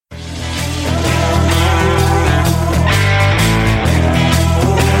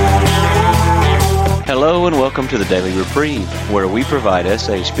Welcome to the Daily Reprieve, where we provide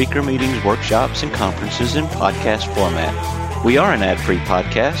SA speaker meetings, workshops, and conferences in podcast format. We are an ad-free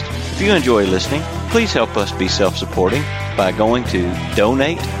podcast. If you enjoy listening, please help us be self-supporting by going to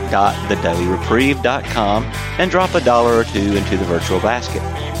donate.thedailyreprieve.com and drop $1 or $2 into the virtual basket.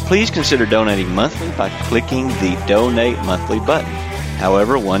 Please consider donating monthly by clicking the Donate Monthly button.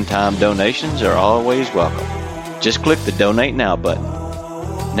 However, one-time donations are always welcome. Just click the Donate Now button.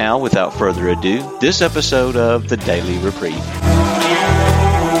 Now, without further ado, this episode of the Daily Reprieve.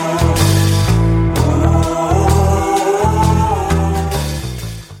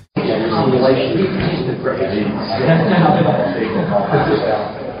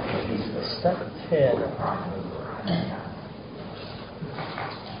 Step 10.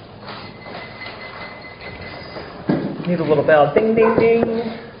 Need a little bell. Ding, ding, ding.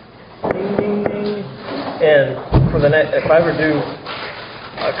 Ding, ding, ding. And for the next, if I ever do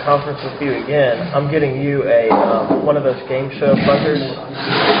a conference with you again, I'm getting you a one of those game show buzzers.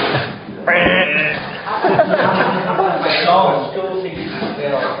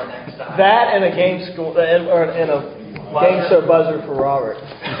 That and a game school and a game show buzzer for Robert.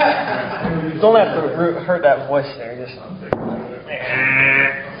 Don't have to hurt that voice there. Just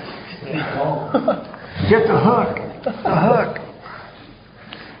get the hook. The hook.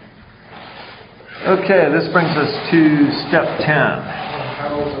 Okay, this brings us to step 10.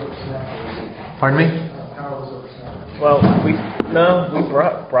 Pardon me? Well, we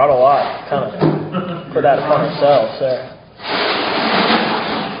brought a lot, kind of put that upon ourselves there.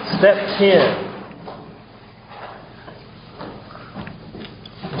 Step 10.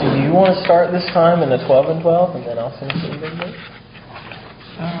 Do you want to start this time in the 12 and 12, and then I'll finish the big book?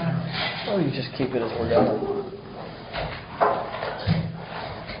 Or you just keep it as we're going?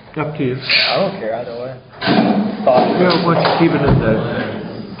 Up to you. I don't care either way. Well, why don't you keep it in the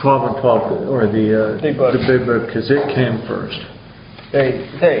 12 and 12, or the big book, because it came first. There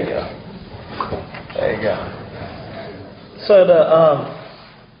you go. There you go. So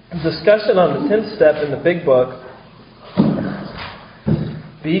the discussion on the 10th step in the big book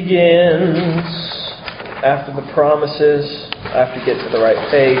begins after the promises. I have to get to the right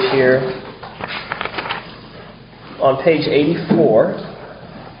page here. On page 84.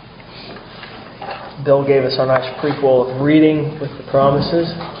 Bill gave us our nice prequel of reading with the promises.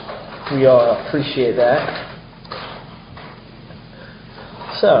 We all appreciate that.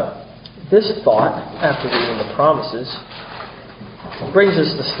 So, this thought, after reading the promises, brings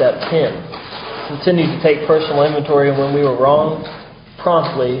us to step 10. Continue to take personal inventory, and when we were wrong,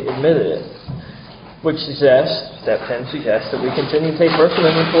 promptly admitted it. Which suggests, step 10 suggests, that we continue to take personal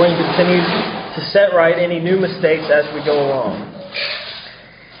inventory and continue to set right any new mistakes as we go along.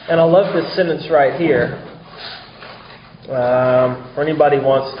 And I love this sentence right here. For anybody who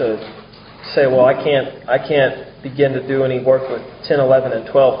wants to say, well, I can't begin to do any work with 10, 11, and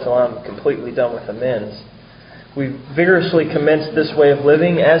 12 till I'm completely done with amends. We vigorously commenced this way of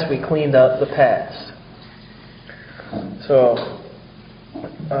living as we cleaned up the past. So,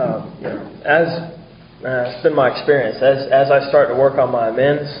 it's been my experience. As I start to work on my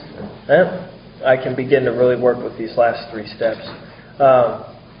amends, I can begin to really work with these last 3 steps.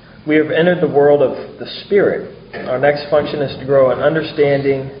 We have entered the world of the Spirit. Our next function is to grow in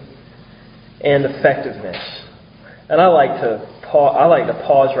understanding and effectiveness. And I like to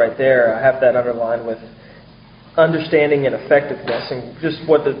pause right there. I have that underlined with understanding and effectiveness. And just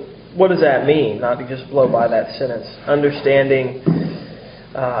what does that mean? Not to just blow by that sentence. Understanding,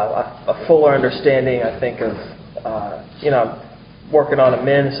 a fuller understanding, I think, of working on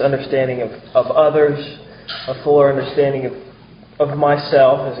amends, understanding of others, a fuller understanding of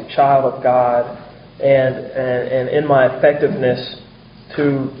myself as a child of God, and in my effectiveness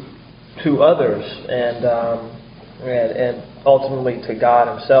to others, and ultimately to God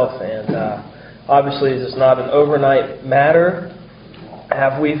Himself. And obviously, this is not an overnight matter.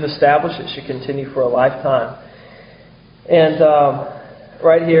 We've established it should continue for a lifetime. And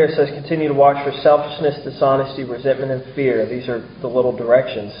right here it says, continue to watch for selfishness, dishonesty, resentment, and fear. These are the little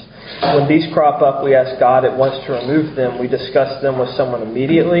directions. When these crop up, we ask God at once to remove them. We discuss them with someone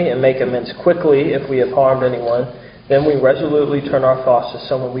immediately and make amends quickly if we have harmed anyone. Then we resolutely turn our thoughts to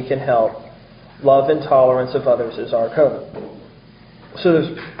someone we can help. Love and tolerance of others is our code. So there's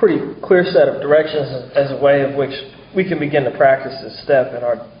a pretty clear set of directions as a way of which we can begin to practice this step in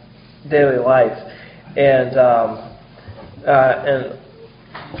our daily life. And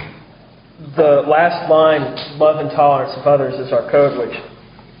the last line, love and tolerance of others is our code, which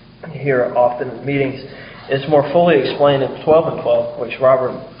you hear often in meetings, is more fully explained in 12 and 12, which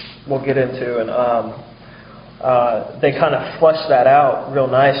Robert will get into. And they kind of flesh that out real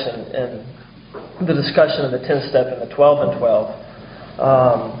nice and the discussion of the 10th step and the 12 and 12.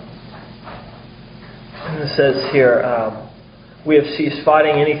 And it says here, we have ceased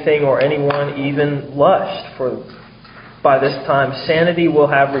fighting anything or anyone, even lust, for by this time sanity will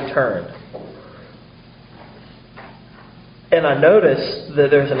have returned. And I notice that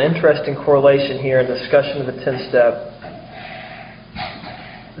there's an interesting correlation here in the discussion of the 10th step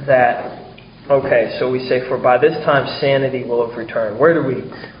that, okay, so we say, for by this time sanity will have returned. Where do we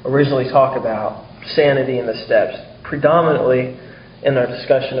originally talk about sanity in the steps? Predominantly in our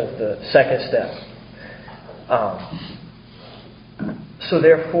discussion of the second step. So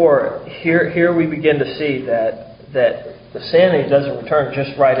therefore, here we begin to see that the sanity doesn't return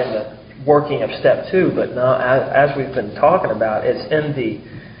just right in the working of step 2, but now, as we've been talking about, it's in the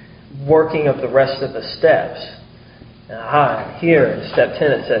working of the rest of the steps. Here in step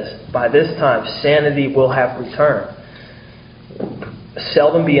 10 it says, by this time sanity will have returned.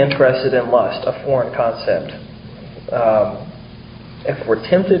 Seldom be interested in lust, a foreign concept. If we're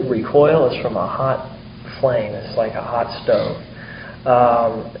tempted, recoil is from a hot flame. It's like a hot stove.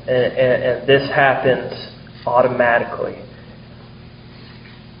 And this happens automatically,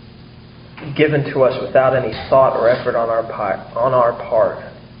 given to us without any thought or effort on our part.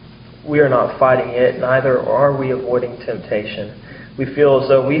 We are not fighting it, neither are we avoiding temptation. We feel as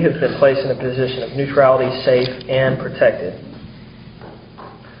though we have been placed in a position of neutrality, safe and protected.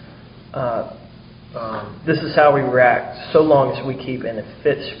 This is how we react so long as we keep in a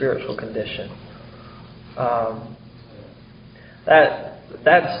fit spiritual condition. That's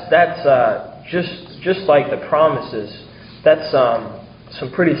just like the promises. That's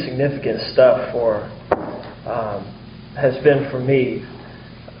some pretty significant stuff has been for me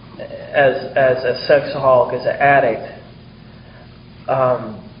as a sexaholic, as an addict.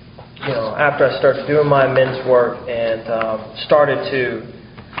 After I started doing my men's work and started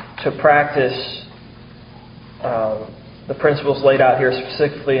to practice the principles laid out here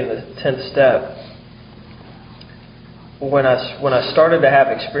specifically in the 10th step, when I started to have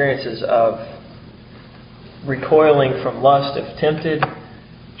experiences of recoiling from lust if tempted,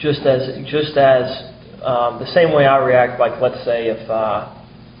 just as the same way I react, like let's say if,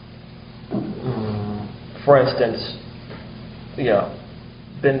 for instance,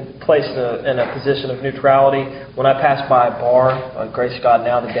 been placed in a position of neutrality. When I pass by a bar, grace God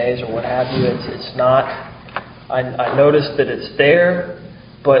nowadays or what have you, it's not. I notice that it's there,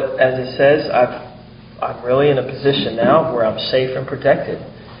 but as it says, I'm really in a position now where I'm safe and protected.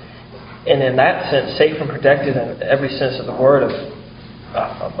 And in that sense, safe and protected in every sense of the word, of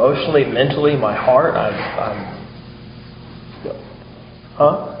emotionally, mentally, my heart, Can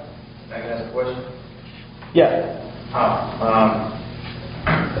I ask a question? Yeah.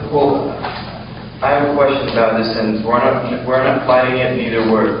 Well, I have a question about this, and we're not fighting it.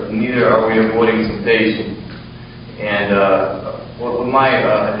 Neither are we avoiding temptation. And with my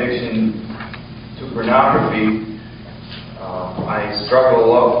addiction to pornography, I struggle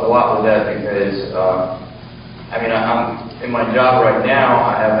a lot with that because I'm in my job right now.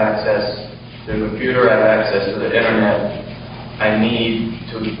 I have access to the computer. I have access to the internet. I need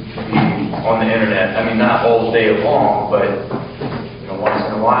to be on the internet. Not all day long, but once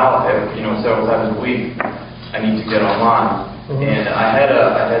in a while, several times a week, I need to get online. Mm-hmm. And I had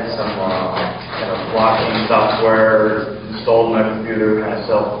some kind of blocking software installed on my computer, kind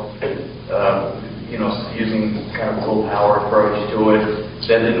of using kind of willpower approach to it.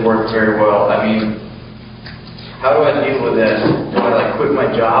 That didn't work very well. How do I deal with that? Do I quit my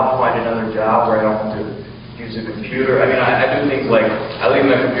job, find another job where I don't have to use a computer? I do things like I leave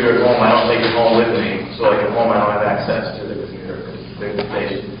my computer at home. I don't take it home with me. So at home I don't have access to the computer because it's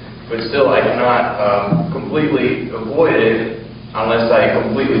big. But still, I cannot completely avoid it unless I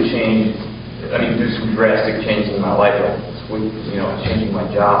completely change. Do some drastic changes in my life, like changing my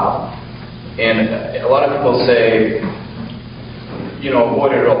job. And a lot of people say,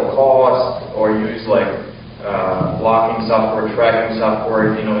 avoid it at all costs, or use blocking software, tracking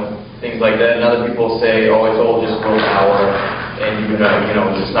software, things like that. And other people say, oh, it's all just willpower, and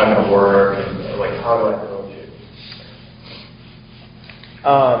it's not going to work. And how do I approach it?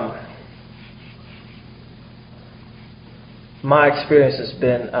 My experience has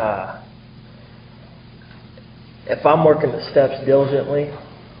been, if I'm working the steps diligently,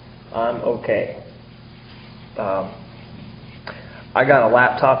 I'm okay. I got a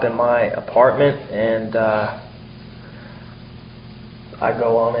laptop in my apartment, and I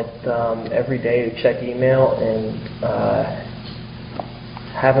go on it every day to check email, and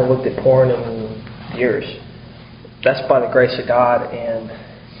haven't looked at porn in years. That's by the grace of God, and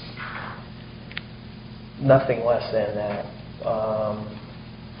nothing less than that.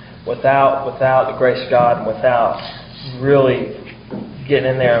 without the grace of God and without really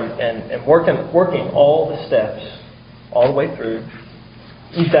getting in there and working all the steps all the way through,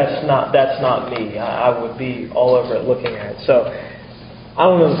 that's not me. I would be all over it looking at it. So I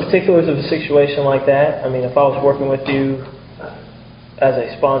don't know the particulars of a situation like that. I mean, if I was working with you as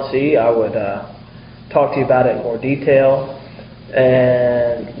a sponsee, I would talk to you about it in more detail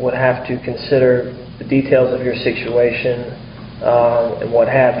and would have to consider the details of your situation and what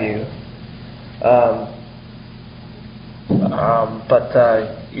have you. But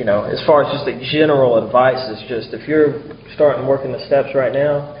as far as just the general advice is just if you're starting working the steps right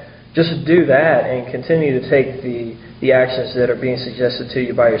now, just do that and continue to take the actions that are being suggested to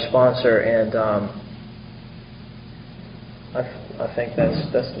you by your sponsor, and I think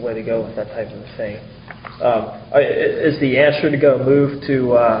that's the way to go with that type of a thing. Is the answer to go move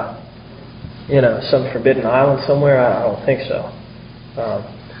to some forbidden island somewhere? I don't think so.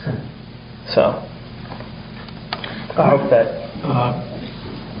 So I hope that.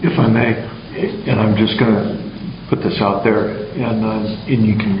 If I may, and I'm just going to put this out there, and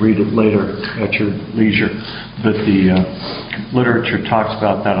you can read it later at your leisure, but the literature talks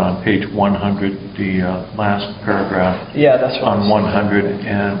about that on page 100, the last paragraph. Yeah, that's what on 100,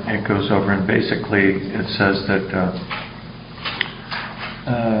 and it goes over, and basically it says that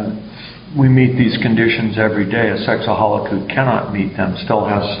we meet these conditions every day. A sexaholic who cannot meet them still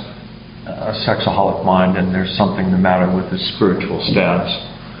has a sexaholic mind, and there's something the matter with his spiritual status.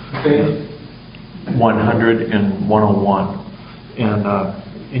 100 and 101, and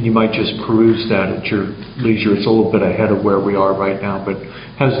you might just peruse that at your leisure. It's a little bit ahead of where we are right now, but it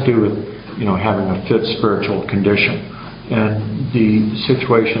has to do with having a fit spiritual condition. And the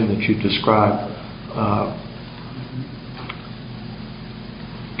situation that you described,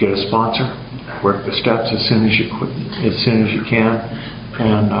 get a sponsor, work the steps as soon as you can,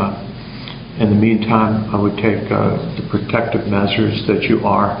 and in the meantime, I would take the protective measures that you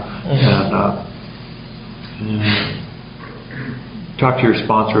are, and talk to your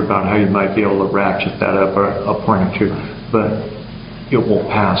sponsor about how you might be able to ratchet that up a point or two. But it will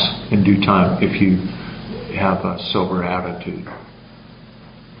pass in due time if you have a sober attitude.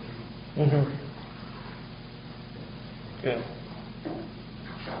 Mm-hmm. Good.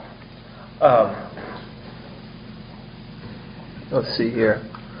 Let's see here.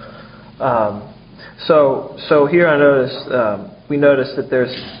 So here I noticed we noticed that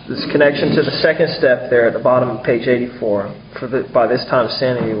there's this connection to the second step there at the bottom of page 84. By this time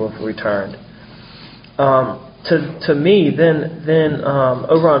sanity will have returned. To me, then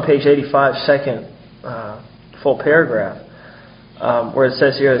over on page 85, second full paragraph, where it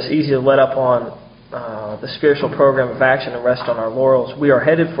says here, it's easy to let up on the spiritual program of action and rest on our laurels. We are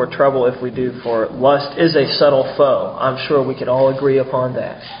headed for trouble if we do, for lust is a subtle foe. I'm sure we can all agree upon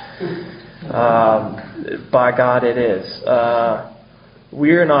that. By God, it is.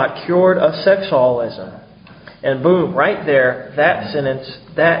 We are not cured of sexualism. And boom, right there, that sentence,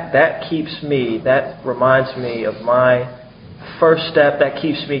 that keeps me, that reminds me of my first step. That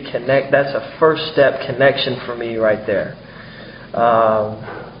keeps me connect. That's a first step connection for me right there.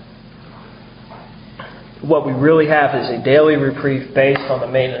 What we really have is a daily reprieve based on the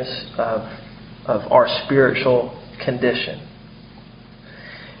maintenance of our spiritual condition.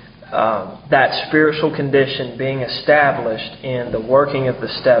 That spiritual condition being established in the working of the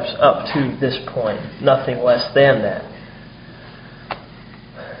steps up to this point, nothing less than that.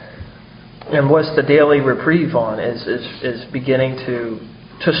 And what's the daily reprieve on is beginning to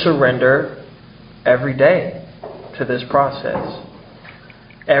surrender every day to this process.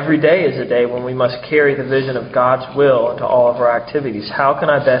 Every day is a day when we must carry the vision of God's will into all of our activities. How can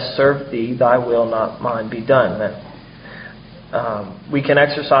I best serve Thee? Thy will, not mine, be done. We can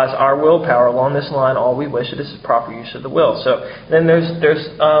exercise our willpower along this line all we wish. It is a proper use of the will. So then there's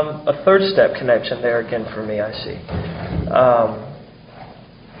a third step connection there again for me, I see.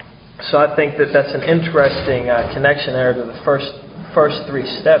 So I think that's an interesting connection there to the first three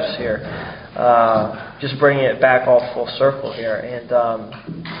steps here. Just bringing it back all full circle here. And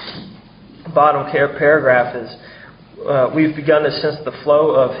bottom paragraph is, we've begun to sense the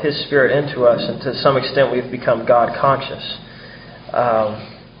flow of His Spirit into us, and to some extent we've become God conscious.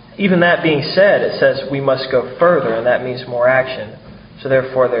 Even that being said, it says we must go further, and that means more action. So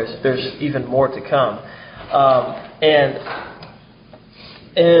therefore there's even more to come. And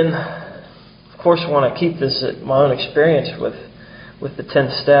of course I want to keep this at my own experience with the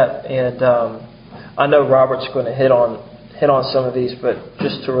 10th step, and I know Robert's going to hit on some of these, but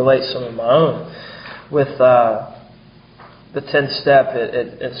just to relate some of my own with the 10th step,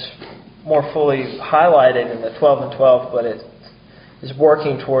 it's more fully highlighted in the 12 and 12, but is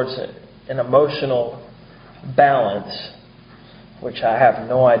working towards an emotional balance, which I have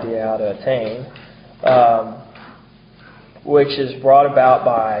no idea how to attain, which is brought about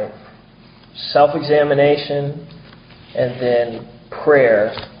by self-examination and then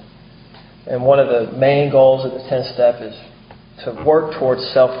prayer. And one of the main goals of the 10th step is to work towards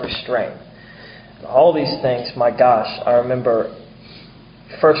self-restraint. And all these things, my gosh, I remember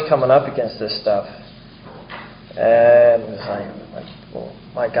first coming up against this stuff, and it was like, well,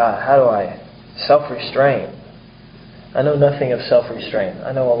 my God, how do I self-restraint? I know nothing of self-restraint.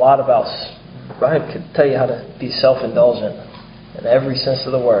 I know a lot about, I could tell you how to be self-indulgent in every sense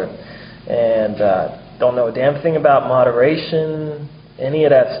of the word. And don't know a damn thing about moderation, any of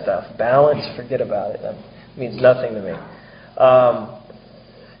that stuff. Balance, forget about it. That means nothing to me.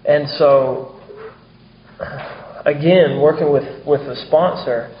 And so, again, working with a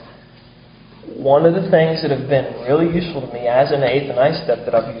sponsor, one of the things that have been really useful to me as an 8th and 9th step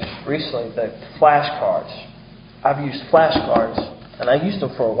that I've used recently, the flashcards. I've used flashcards, and I used them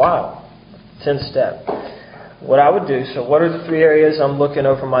for a while, 10th step. What I would do, so what are the 3 areas I'm looking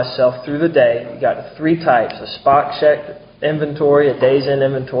over myself through the day? You got the 3 types, a spot check inventory, a days in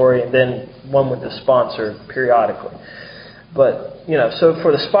inventory, and then one with the sponsor periodically. But, so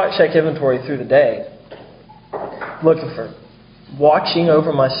for the spot check inventory through the day, looking for watching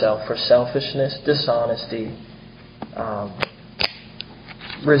over myself for selfishness, dishonesty,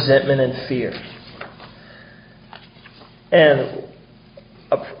 resentment, and fear. And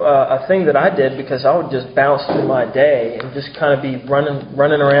a thing that I did, because I would just bounce through my day and just kind of be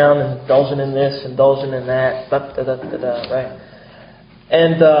running around and indulging in this, indulging in that, right?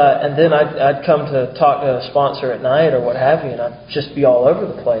 And then I'd come to talk to a sponsor at night or what have you, and I'd just be all over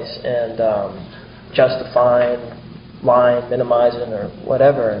the place and justifying, lying, minimizing, or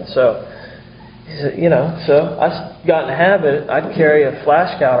whatever. And so, so I got in the habit. I'd carry a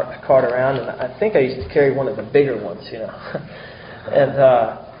flashcard around, and I think I used to carry one of the bigger ones,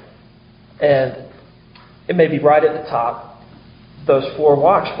 and it may be right at the top, those 4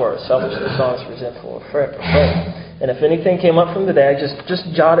 watchwords: selfish, dishonest, resentful, afraid. And if anything came up from the day, I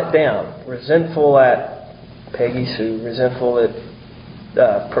just jot it down. Resentful at Peggy Sue, resentful at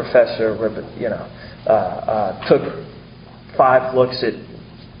Professor, took 5 looks at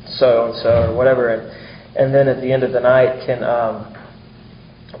so-and-so or whatever, and then at the end of the night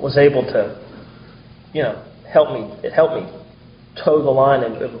was able to, help me. It helped me toe the line,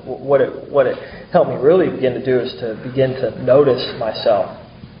 and what it helped me really begin to do is to begin to notice myself,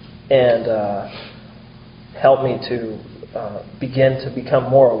 and help me to begin to become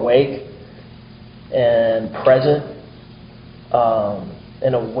more awake and present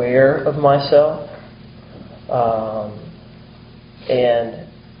and aware of myself,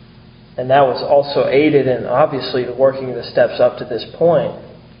 and that was also aided in obviously the working of the steps up to this point.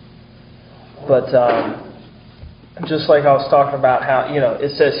 But just like I was talking about how,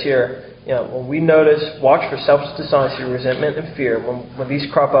 it says here, when we notice, watch for selfish dishonesty, resentment, and fear. When these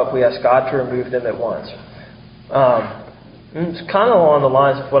crop up, we ask God to remove them at once. It's kind of along the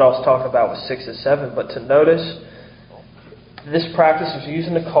lines of what I was talking about with 6 and 7, but to notice this practice of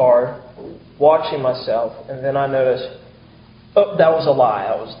using the card, watching myself, and then I notice, oh, that was a lie,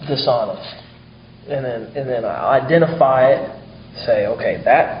 I was dishonest. And then I identify it, say, okay,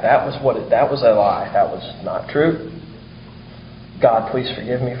 that was a lie. That was not true. God, please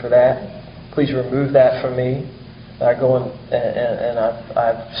forgive me for that. Please remove that from me. I go and I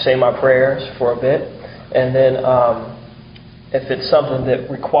say my prayers for a bit, and then if it's something that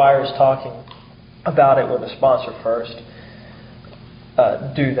requires talking about it with a sponsor first,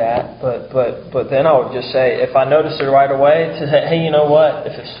 do that. But then I would just say, if I notice it right away, to say, hey, you know what?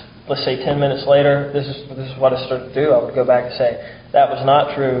 If it's, let's say 10 minutes later, this is what I started to do. I would go back and say, that was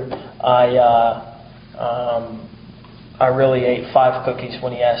not true. I really ate 5 cookies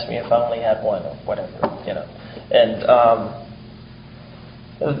when he asked me if I only had 1 or whatever, And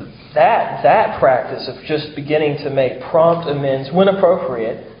that practice of just beginning to make prompt amends when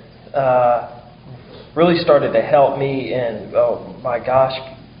appropriate really started to help me and, oh my gosh,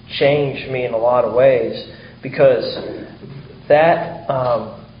 changed me in a lot of ways, because that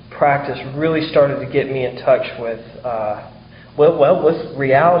practice really started to get me in touch with with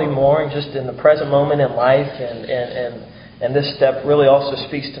reality more, and just in the present moment in life, and this step really also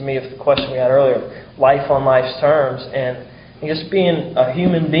speaks to me of the question we had earlier, life on life's terms, and just being a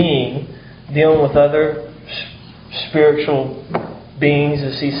human being dealing with other spiritual beings,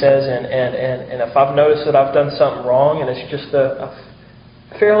 as he says, and if I've noticed that I've done something wrong, and it's just a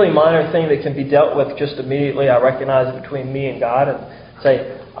fairly minor thing that can be dealt with just immediately, I recognize it between me and God, and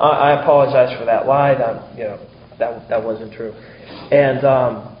say, I apologize for that lie. that wasn't true. And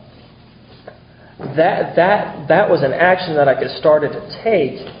that was an action that I could started to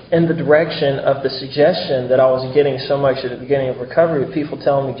take in the direction of the suggestion that I was getting so much at the beginning of recovery, with people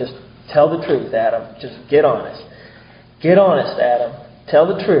telling me, just tell the truth, Adam. Just get honest. Get honest, Adam. Tell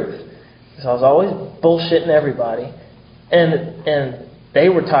the truth. Because I was always bullshitting everybody, and they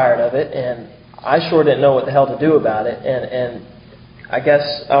were tired of it, and I sure didn't know what the hell to do about it. And I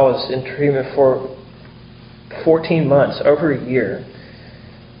guess I was in treatment for 14 months, over a year.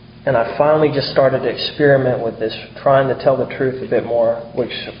 And I finally just started to experiment with this, trying to tell the truth a bit more,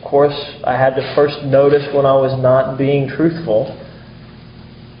 which, of course, I had to first notice when I was not being truthful,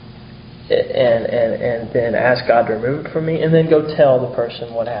 and then ask God to remove it from me, and then go tell the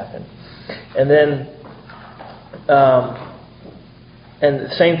person what happened. And then, and the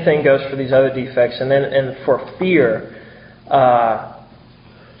same thing goes for these other defects. And then, and for fear,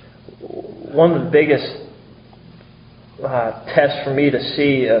 one of the biggest test for me to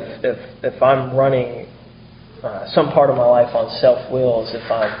see if I'm running some part of my life on self-will is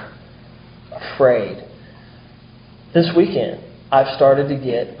if I'm afraid. This weekend, I've started to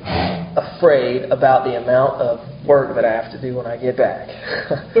get afraid about the amount of work that I have to do when I get back.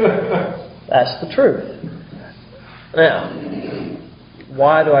 That's the truth. Now,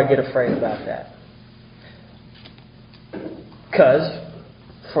 why do I get afraid about that? Because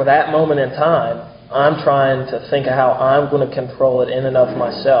for that moment in time, I'm trying to think of how I'm going to control it in and of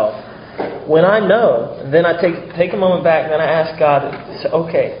myself. When I know, then I take a moment back, and then I ask God,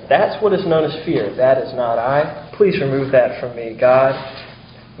 okay, that's what is known as fear. That is not I. Please remove that from me, God.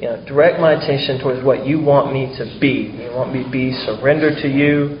 Direct my attention towards what you want me to be. You want me to be surrendered to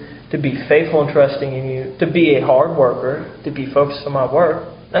you, to be faithful and trusting in you, to be a hard worker, to be focused on my work.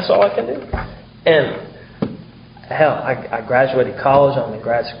 That's all I can do. And hell, I graduated college, I'm in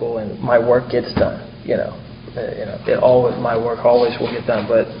grad school, and my work gets done. My work always will get done.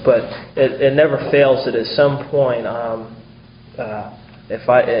 But it never fails that at some point, if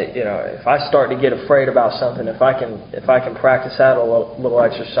I start to get afraid about something, if I can practice out a little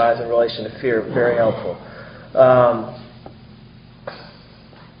exercise in relation to fear, very helpful.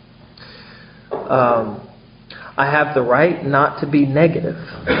 I have the right not to be negative.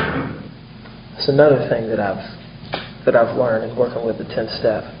 That's another thing that I've learned in working with the 10th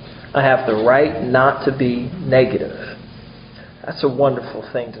step. I have the right not to be negative. That's a wonderful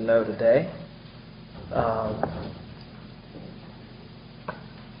thing to know today.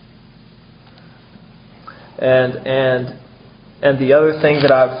 And the other thing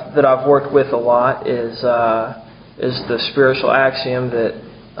that I've worked with a lot is the spiritual axiom that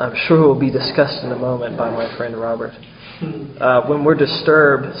I'm sure will be discussed in a moment by my friend Robert. When we're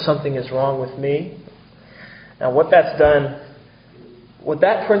disturbed, something is wrong with me. Now, what that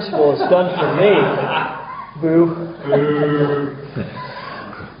principle has done for me, boo.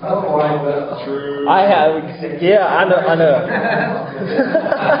 I don't like that. True. I have, yeah, I know.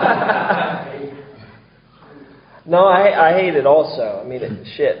 No, I hate it also. I mean,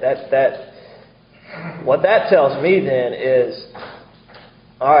 what that tells me then is,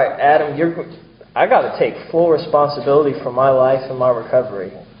 all right, Adam, I got to take full responsibility for my life and my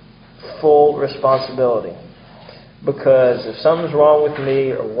recovery. Full responsibility. Because if something's wrong with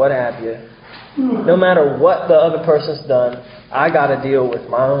me or what have you, no matter what the other person's done, I got to deal with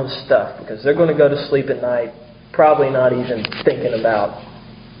my own stuff. Because they're going to go to sleep at night probably not even thinking about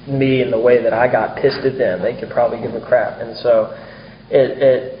me in the way that I got pissed at them. They could probably give a crap. And so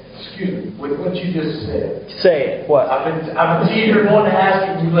Excuse me, with what you just said. Say it. What? I've been eager one to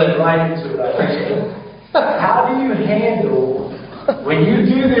ask you, you led right into it. How do you handle, when you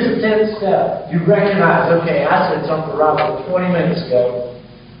do this 10th step, you recognize, okay, I said something to Robert 20 minutes ago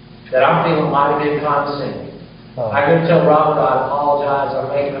that I'm feeling might have been condescending. I go tell Robert I apologize,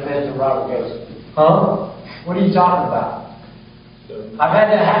 I'm making amends, and Robert goes, huh? What are you talking about? I've had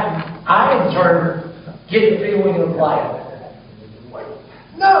that happen. I, in turn, get the feeling of like,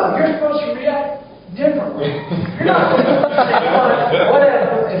 no, you're supposed to react differently. You're not supposed to say,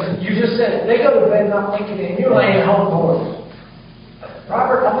 whatever. You just said, they go to bed not thinking, and you're laying home bored.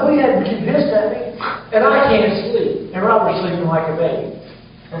 Robert, I know you had to get pissed at me, and I can't sleep. And Robert's sleeping like a baby.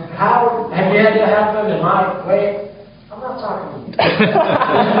 How have you had that happen in my way? I'm not talking to you.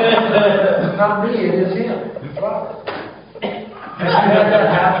 It's not me, it is him. It's Robert. Have you had that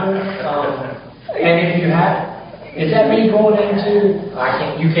happen? And if you have, is that me going into,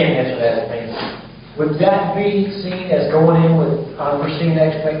 you can't answer that, man. Would that be seen as going in with unforeseen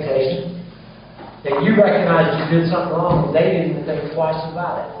expectation? That you recognize you did something wrong and they didn't think twice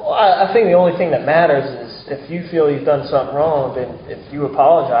about it? Well, I think the only thing that matters if you feel you've done something wrong, then if you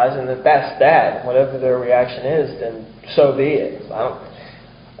apologize, and if that's that, whatever their reaction is, then so be it.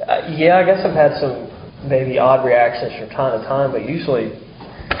 Yeah, I guess I've had some maybe odd reactions from time to time, but usually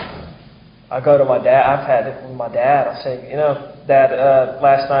I go to my dad. I've had it with my dad. I say, Dad,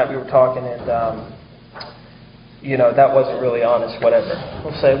 last night we were talking, and that wasn't really honest, whatever.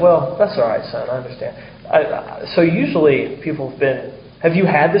 He'll say, well, that's all right, son, I understand. So usually people have you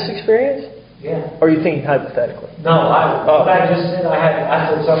had this experience? Yeah. Or are you thinking hypothetically? No, what I just said, I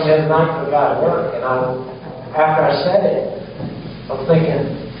said something the other night for the guy at work, and after I said it, I was thinking,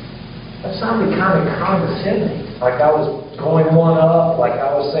 that sounded kind of condescending. Like I was going one up, like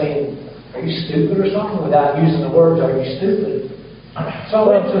I was saying, are you stupid or something, without using the words, are you stupid? So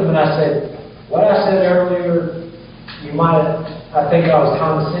I went to him and I said, what I said earlier, I think I was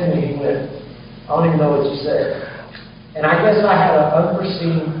condescending. He went, I don't even know what you said. And I guess I had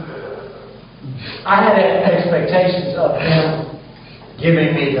expectations of him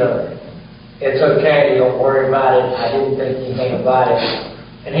giving me it's okay, don't worry about it, I didn't think anything about it.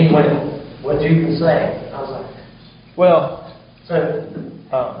 And he went, what do you even say? I was like, well, so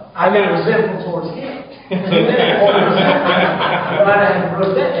I got resentful towards him. But I had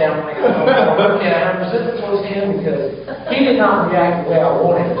wrote that down. I'm like, okay, I have resentful towards him because he did not react the way I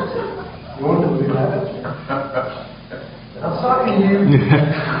wanted him to. You wanted to do that? I'm talking to you.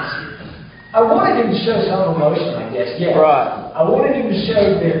 I wanted him to show some emotion, I guess. Yeah. Right. I wanted him to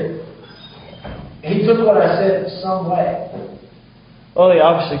show that he took what I said some way. Well, he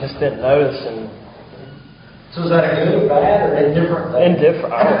obviously just didn't notice, and so is that a good or bad or indifferent thing?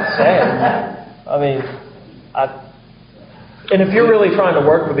 Indifferent, I would say. I mean, and if you're really trying to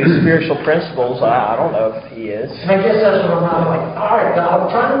work with these spiritual principles, I don't know if he is. And I guess that's what I'm like, all right, God, I'm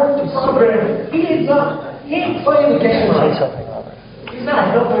trying to work the program. He ain't playing the game right. He's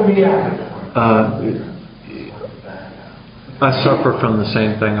not helping me out. I suffer from the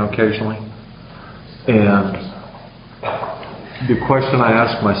same thing occasionally. And the question I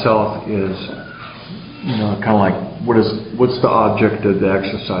ask myself is, kind of like, what's the object of the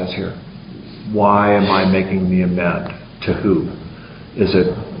exercise here? Why am I making the amend? To who? Is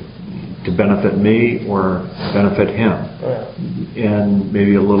it to benefit me or benefit him? Yeah. And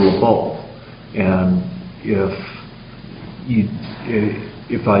maybe a little of both. And if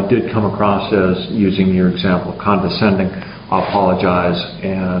I did come across as, using your example, condescending, I'll apologize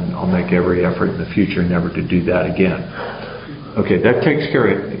and I'll make every effort in the future never to do that again. Okay, that takes care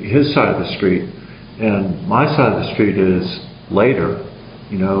of his side of the street. And my side of the street is later,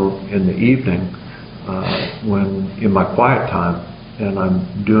 in the evening, when in my quiet time and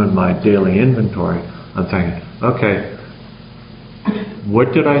I'm doing my daily inventory, I'm thinking, okay,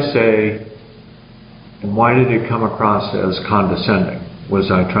 what did I say and why did it come across as condescending? Was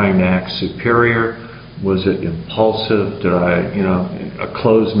I trying to act superior? Was it impulsive? Did I, a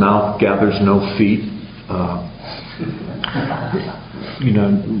closed mouth gathers no feet?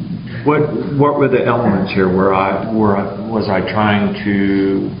 What were the elements here? Was I trying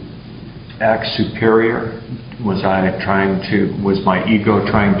to act superior? Was my ego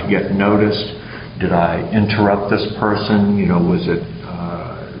trying to get noticed? Did I interrupt this person? Was it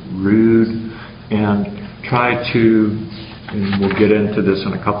rude? And try to, and we'll get into this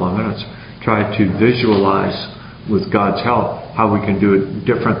in a couple of minutes, try to visualize with God's help how we can do it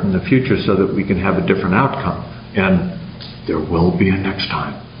different in the future so that we can have a different outcome. And there will be a next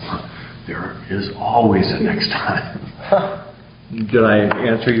time. There is always a next time. Did I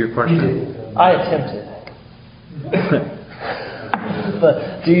answer your question? I attempted.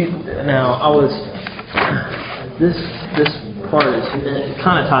 But this part it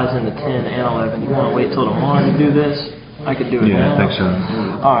kind of ties into 10 and 11. You want to wait till tomorrow to do this? I could do it now. Yeah, I think so.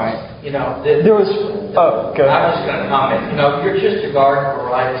 All right. There was. Oh, go ahead. I was just going to comment. If you're just a garden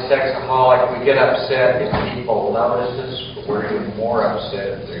variety sexaholic, we get upset if people notice us. We're even more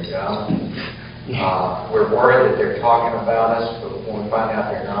upset if they don't. We're worried that they're talking about us, but when we find out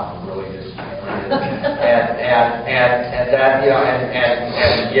they're not, we're really disappointed. And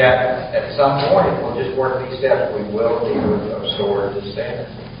yet, at some point, if we'll just work these steps, we will be restored to standard.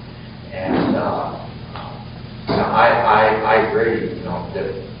 And I agree. That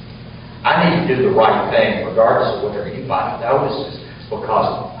I need to do the right thing, regardless of whether anybody notices, because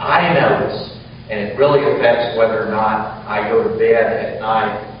I notice, and it really affects whether or not I go to bed at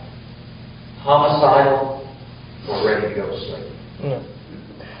night homicidal or ready to go to sleep.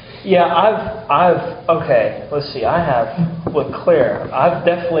 Yeah, okay, let's see, I have, with Claire, I've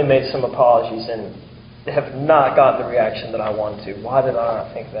definitely made some apologies and have not gotten the reaction that I wanted to. Why did I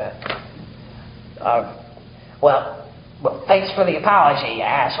not think that? Well, thanks for the apology, you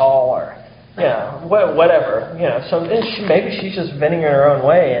asshole, or whatever, so then maybe she's just venting in her own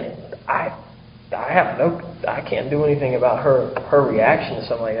way, and I can't do anything about her reaction to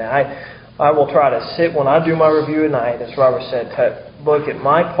something like that. I will try to sit when I do my review at night, as Robert said, to look at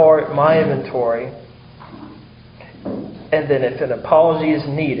my part, my inventory, and then if an apology is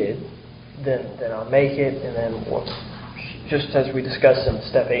needed, then I'll make it, and then just as we discussed in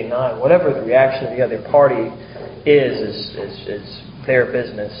step 8 and 9, whatever the reaction of the other party is their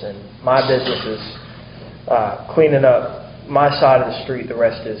business, and my business is cleaning up my side of the street. The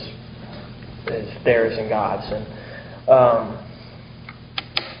rest is theirs and God's. And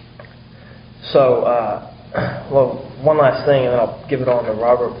one last thing, and then I'll give it on to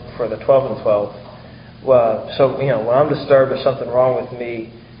Robert for the 12 and 12. When I'm disturbed or something wrong with me,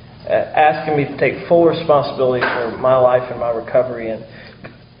 asking me to take full responsibility for my life and my recovery, and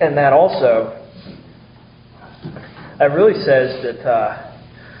that also, it really says that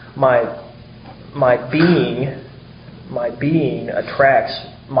my being attracts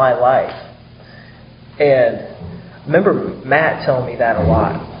my life. And remember Matt telling me that a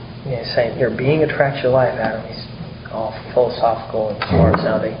lot. Saying, your being attracts your life, Adam. He's all philosophical and smart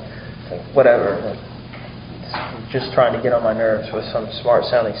sounding. It's like, whatever. Just trying to get on my nerves with some smart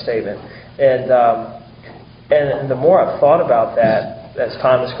sounding statement. And the more I've thought about that as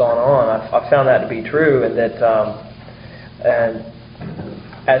time has gone on, I've found that to be true, and that and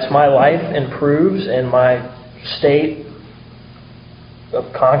as my life improves and my state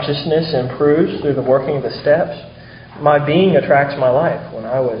of consciousness improves through the working of the steps, my being attracts my life. When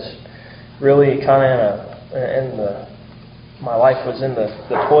I was really kind of my life was in the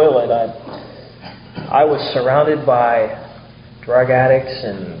toilet, I was surrounded by drug addicts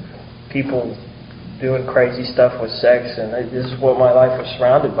and people doing crazy stuff with sex, and this is what my life was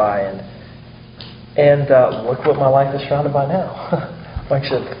surrounded by. And look what my life is surrounded by now. A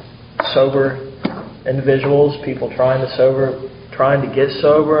bunch of sober individuals, people trying to get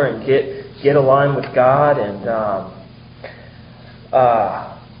sober and get aligned with God, and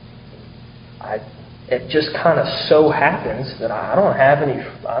it just kind of so happens that all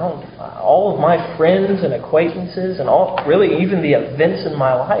of my friends and acquaintances and really even the events in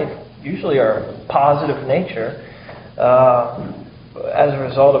my life usually are positive nature, as a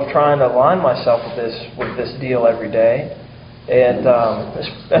result of trying to align myself with this deal every day. And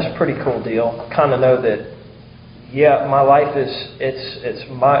that's a pretty cool deal. Kind of know that, my life it's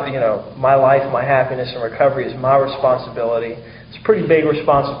my life, my happiness and recovery is my responsibility. It's a pretty big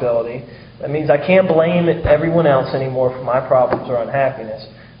responsibility. That means I can't blame everyone else anymore for my problems or unhappiness.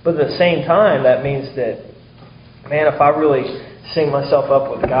 But at the same time, that means that, man, if I really sync myself up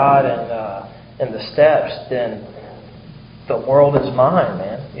with God and the steps, then the world is mine,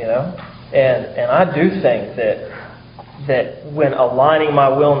 man. And I do think that when aligning my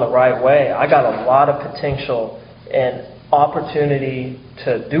will in the right way, I got a lot of potential and opportunity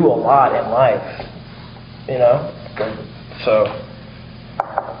to do a lot in life. So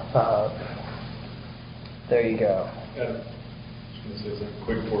there you go. Just going to say something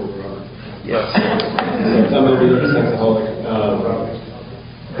quick for Robert. Yes. I'm going to be a sexaholic.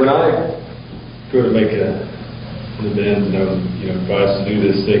 When I go to make an amends, and I was advised to do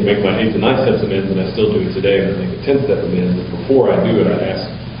this thing, make my 8th and 9th steps amends, and I still do it today, and I make a 10th step amends. And before I do it, I ask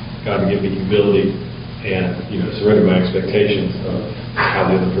God to give me humility and surrender my expectations of how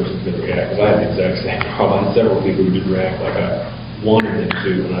the other person's going to react. Because I had the exact same problem. I had several people who did react like I wanted them to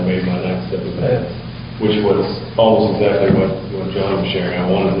when I made my 9th step amends, which was almost exactly what John was sharing. I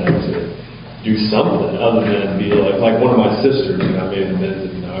wanted them to do something other than be like one of my sisters. I made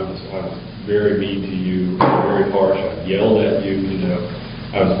amends, and I was very mean to you, very harsh. I yelled at you.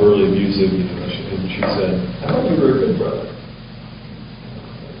 I was verbally abusive. And she said, "I thought you were a good brother."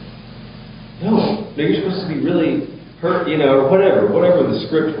 No, you're supposed to be really hurt, whatever the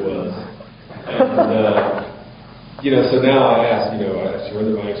script was. And, so now I ask, I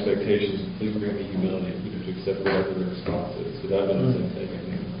surrender my expectations, and please grant me humility, to accept whatever the response is. Because I've done the same thing, I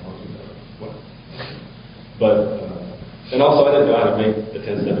think, what? But, and also I didn't know how to make the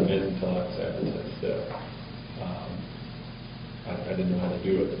 10-step amends until I was at the 10th step. I didn't know how to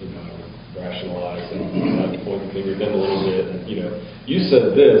do it, I would rationalize and I'd point the finger at them a little bit, and, you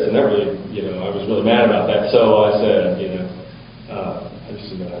said this, and that really, I was really mad about that, so I said, I just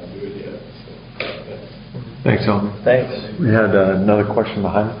didn't know how to do it yet. So, Thanks, Ellen. Thanks. We had another question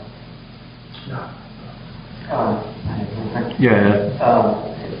behind it. Yeah.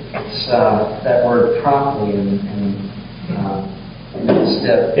 It's that word promptly in the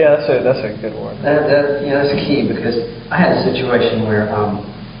step. Yeah, that's a good word. That's key, because I had a situation where I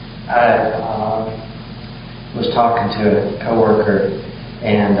was talking to a coworker,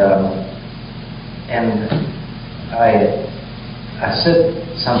 and and I said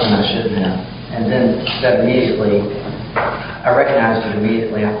something I shouldn't have, and then that immediately, I recognized it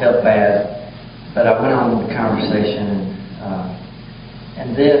immediately. I felt bad, but I went on with the conversation,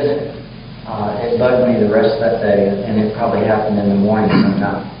 and then it bugged me the rest of that day, and it probably happened in the morning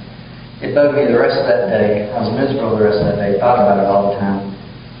sometime. It bugged me the rest of that day. I was miserable the rest of that day, thought about it all the time.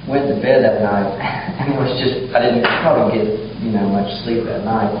 Went to bed that night, and it was just, I didn't probably get, much sleep that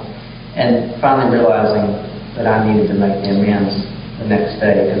night. And finally realizing that I needed to make the amends the next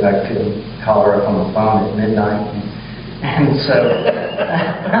day because I couldn't call her up on the phone at midnight. And so,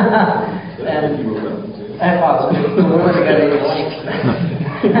 and I wasn't going to sleep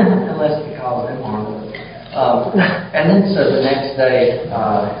unless the call was in morning. And then so the next day,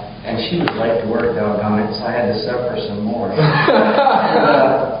 and she was late to work, doggone it, so I had to suffer some more. And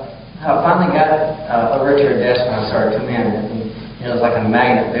I finally got over to her desk when I started coming in, and it was like a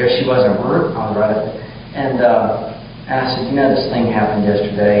magnet there. She wasn't all right. And I said, this thing happened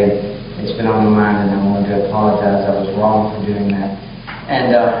yesterday. It's been on my mind, and I wanted to apologize. I was wrong for doing that.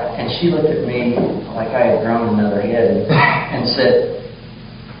 And she looked at me like I had grown another head and said,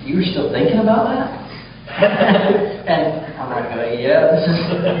 "You were still thinking about that?" And I'm like, "Yeah, this is."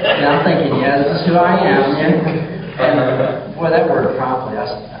 And I'm thinking, "Yeah, this is who I am." Yeah. And boy, that word promptly. I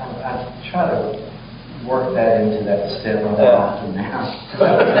try to work that into that step more often now.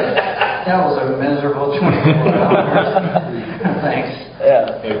 That was a miserable 24 hours. Thanks.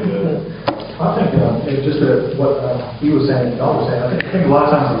 Yeah. I think just what he was saying, I was saying, I think a lot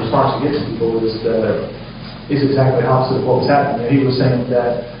of times the response you get to people is exactly the opposite of what was happening. He was saying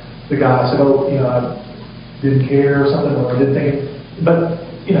that the guy said, I didn't care or something, or I didn't think it. But,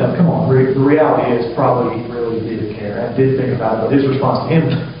 come on, the reality is probably he really did care and did think about it. But his response to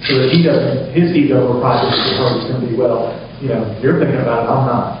him, so that he doesn't, his ego or pride is going to be, you're thinking about it, I'm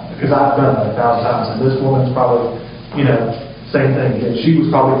not. Because I've done that 1,000 times. And this woman's probably, same thing. She was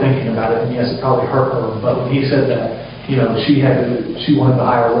probably thinking about it, and yes, it probably hurt her. But when he said that, she wanted the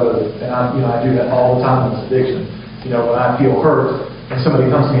higher road. And I do that all the time in this addiction. When I feel hurt, and somebody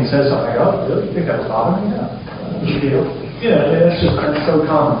comes to me and says something, I go, "Oh, really? You think that was bothering me?" No. That's so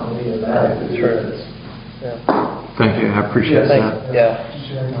common for me in that. It's true. Yeah. Thank you. I appreciate that. Yeah.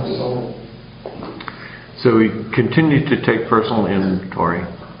 So we continued to take personal inventory,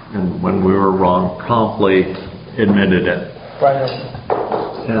 and when we were wrong, promptly admitted it. Right.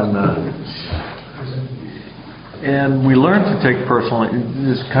 And we learned to take personal.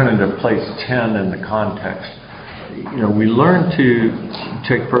 This is kind of to place 10 in the context. We learned to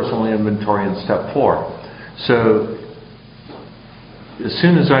take personal inventory in step 4. So as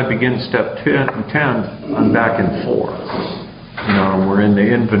soon as I begin step 10, I'm back in 4. We're in the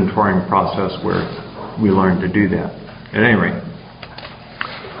inventorying process where we learn to do that. At any rate,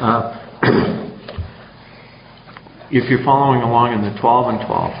 if you're following along in the 12 and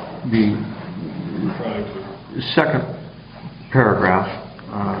 12, the second paragraph,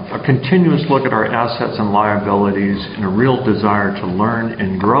 a continuous look at our assets and liabilities and a real desire to learn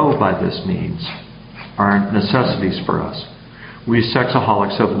and grow by this means are necessities for us. We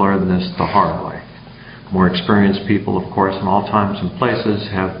sexaholics have learned this the hard way. More experienced people, of course, in all times and places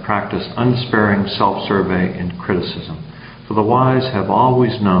have practiced unsparing self-survey and criticism. For the wise have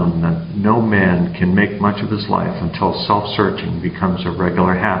always known that no man can make much of his life until self-searching becomes a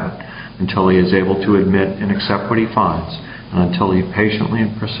regular habit, until he is able to admit and accept what he finds, and until he patiently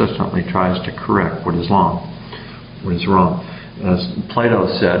and persistently tries to correct what is wrong. As Plato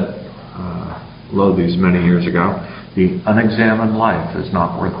said, these many years ago, the unexamined life is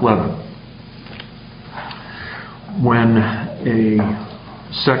not worth living. When a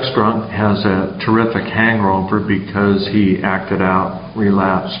sex drunk has a terrific hangover because he acted out,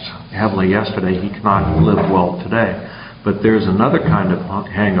 relapsed heavily yesterday, he cannot live well today. But there's another kind of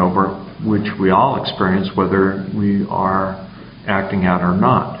hangover which we all experience whether we are acting out or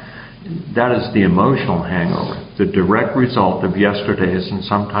not. That is the emotional hangover, the direct result of yesterday's and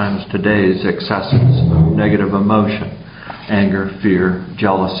sometimes today's excesses of negative emotion, anger, fear,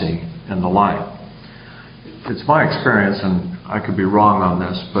 jealousy, and the like. It's my experience, and I could be wrong on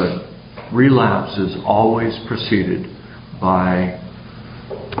this, but relapse is always preceded by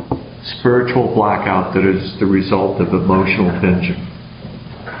spiritual blackout that is the result of emotional binging.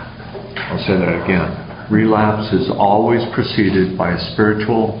 I'll say that again. Relapse is always preceded by a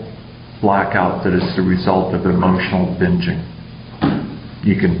spiritual blackout that is the result of emotional binging.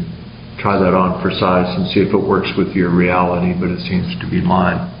 You can try that on for size and see if it works with your reality, but it seems to be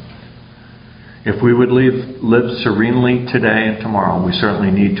mine. If we would live serenely today and tomorrow, we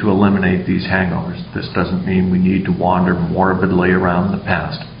certainly need to eliminate these hangovers. This doesn't mean we need to wander morbidly around the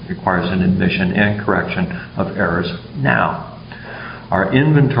past. requires an admission and correction of errors now. Our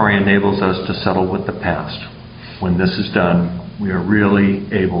inventory enables us to settle with the past. When this is done, we are really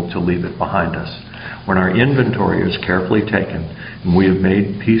able to leave it behind us. When our inventory is carefully taken and we have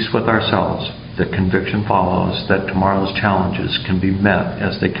made peace with ourselves, the conviction follows that tomorrow's challenges can be met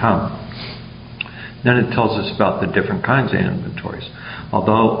as they come. Then it tells us about the different kinds of inventories.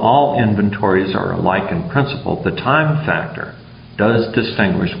 Although all inventories are alike in principle, the time factor does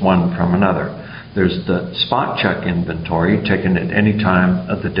distinguish one from another. There's the spot check inventory taken at any time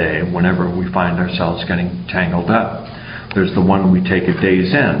of the day whenever we find ourselves getting tangled up. There's the one we take at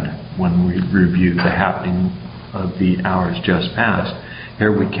day's end when we review the happening of the hours just past.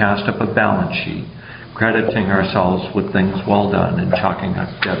 Here we cast up a balance sheet, crediting ourselves with things well done and chalking up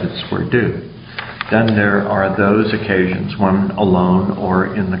debits where due. Then there are those occasions when alone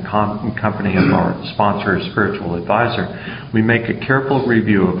or in the company of our sponsor or spiritual advisor, we make a careful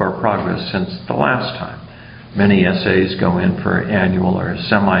review of our progress since the last time. Many SAs go in for annual or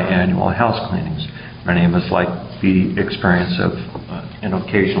semi-annual house cleanings. Many of us like the experience of an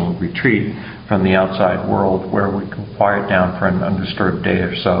occasional retreat from the outside world where we can quiet down for an undisturbed day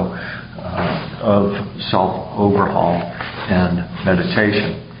or so of self-overhaul and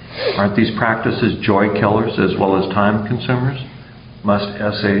meditation. Aren't these practices joy killers as well as time consumers? Must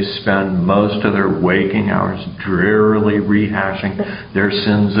SAs spend most of their waking hours drearily rehashing their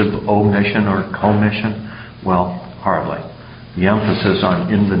sins of omission or commission? Well, hardly. The emphasis on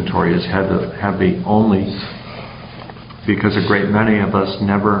inventory is heavy only because a great many of us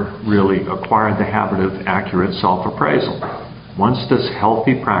never really acquired the habit of accurate self-appraisal. Once this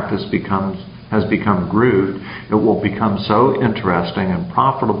healthy practice has become grooved, it will become so interesting and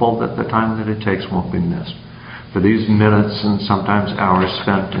profitable that the time that it takes won't be missed. For these minutes and sometimes hours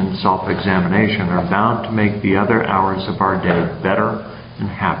spent in self-examination are bound to make the other hours of our day better and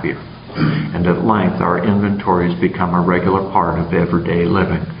happier. And at length, our inventories become a regular part of everyday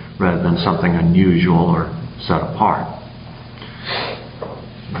living rather than something unusual or set apart.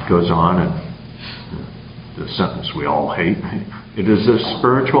 It goes on, and the sentence we all hate, it is a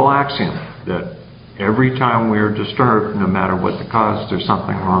spiritual axiom that every time we are disturbed, no matter what the cause, there's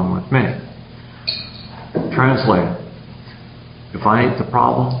something wrong with me. Translate, if I ain't the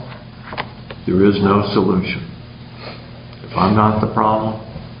problem, there is no solution. If I'm not the problem,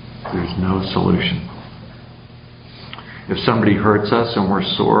 there's no solution. If somebody hurts us and we're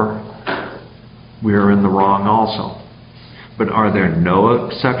sore, we are in the wrong also. But are there no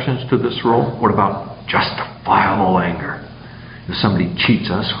exceptions to this rule? What about justifiable anger? If somebody cheats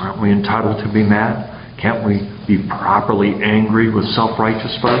us, aren't we entitled to be mad? Can't we be properly angry with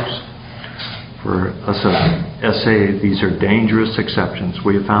self-righteous folks? For us as SA, these are dangerous exceptions.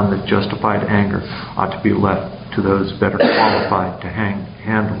 We have found that justified anger ought to be left to those better qualified to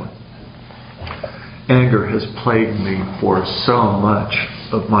handle it. Anger has plagued me for so much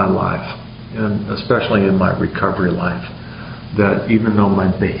of my life, and especially in my recovery life, that even though my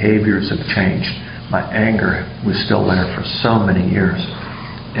behaviors have changed, my anger was still there for so many years.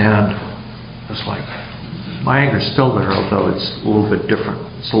 And it's like, my anger's still there, although it's a little bit different.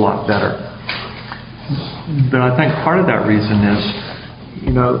 It's a lot better. But I think part of that reason is,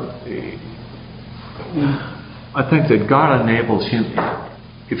 I think that God enables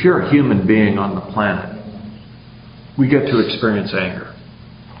if you're a human being on the planet, we get to experience anger.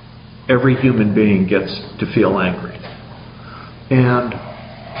 Every human being gets to feel angry. And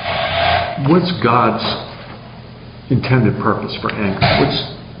what's God's intended purpose for anger?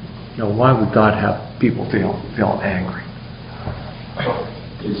 Why would God have people feel angry?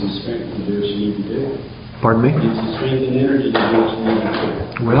 Gives you strength to do what you need to do. Pardon me? Gives you strength and energy to do what you need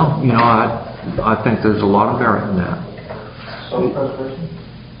to do. Well, I think there's a lot of merit in that. Self-preservation?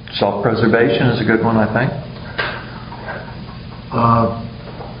 Self-preservation is a good one, I think.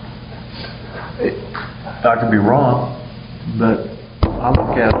 I could be wrong, but I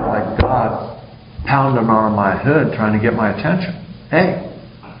look at it like God pounding on my hood trying to get my attention. Hey,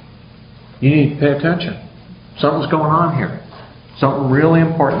 you need to pay attention. Something's going on here. Something really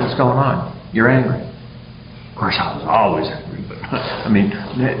important is going on. You're angry. Of course, I was always angry, but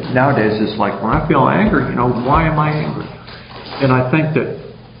nowadays it's like when I feel angry, why am I angry? And I think that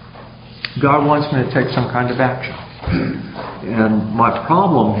God wants me to take some kind of action. And my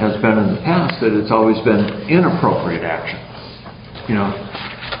problem has been in the past that it's always been inappropriate action.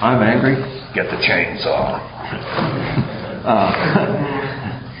 I'm angry, get the chainsaw.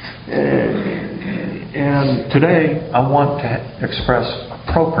 And today I want to express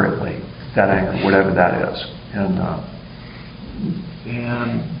appropriately that anger, whatever that is. And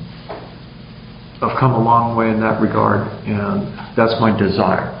I've come a long way in that regard, and that's my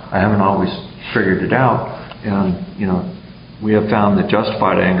desire. I haven't always figured it out. And, we have found that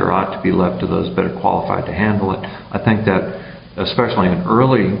justified anger ought to be left to those better qualified to handle it. I think that, especially in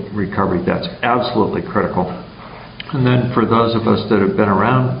early recovery, that's absolutely critical. And then for those of us that have been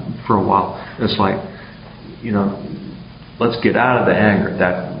around for a while, it's like, let's get out of the anger.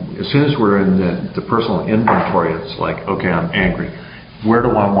 That as soon as we're in the personal inventory, it's like, okay, I'm angry. Where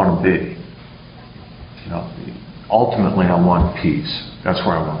do I want to be? Ultimately, I want peace. That's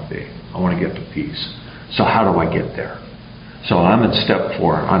where I want to be. I want to get to peace. So how do I get there? So I'm at step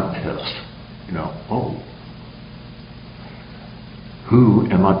 4. I'm pissed. Who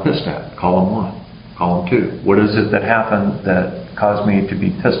am I pissed at? Column 1. Column 2. What is it that happened that caused me to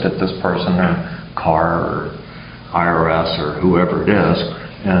be pissed at this person or car or IRS or whoever it is?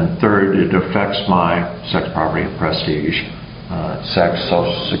 And third, it affects my sex, property, and prestige, sex,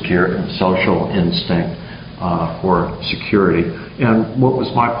 social instinct for security. And what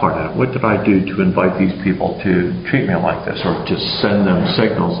was my part in it? What did I do to invite these people to treat me like this, or just send them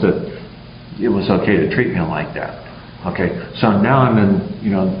signals that it was okay to treat me like that? Okay, so now I'm in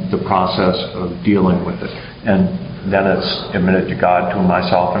the process of dealing with it, and then it's admitted to God, to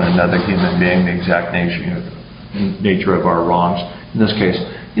myself, and another human being the exact nature of our wrongs. In this case,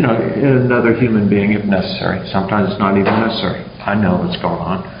 another human being if necessary. Sometimes it's not even necessary. I know what's going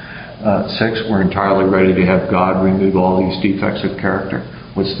on. 6, we're entirely ready to have God remove all these defects of character.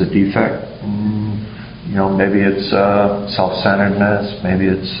 What's the defect? Maybe it's self-centeredness. Maybe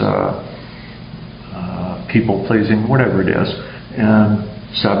it's people-pleasing, whatever it is. And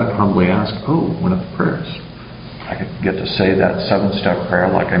 7, humbly ask, one of the prayers. I get to say that 7-step prayer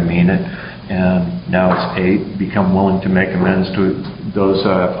like I mean it. And now it's 8, become willing to make amends to those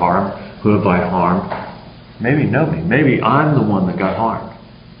I have harmed. Who have I harmed? Maybe know me. Maybe I'm the one that got harmed.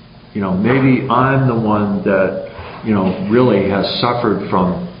 Maybe I'm the one that, really has suffered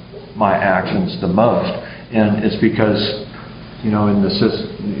from my actions the most. And it's because, in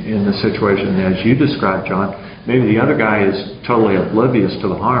the situation as you described, John, maybe the other guy is totally oblivious to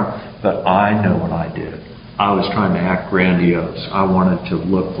the harm, but I know what I did. I was trying to act grandiose. I wanted to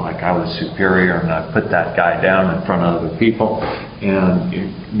look like I was superior, and I put that guy down in front of other people, and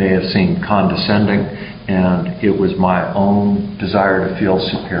it may have seemed condescending, and it was my own desire to feel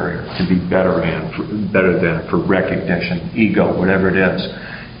superior, to be better than, for recognition, ego, whatever it is.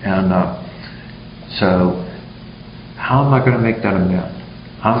 And so how am I going to make that amend?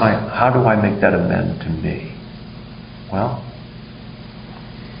 How do I make that amend to me? Well,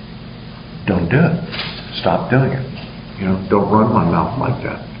 don't do it. Stop doing it. Don't run my mouth like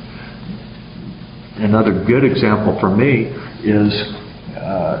that. Another good example for me is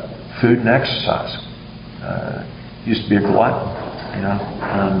food and exercise. Used to be a glutton,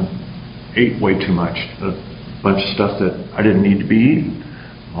 and ate way too much. A bunch of stuff that I didn't need to be eating.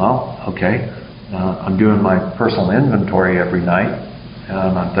 Well, okay, I'm doing my personal inventory every night,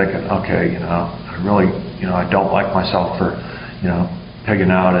 and I'm thinking, okay, I really, I don't like myself for, pigging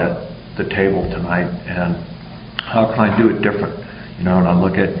out at the table tonight, and how can I do it different? And I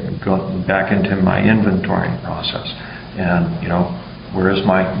look at going back into my inventory process, and where is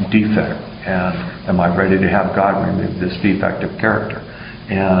my defect, and am I ready to have God remove this defect of character,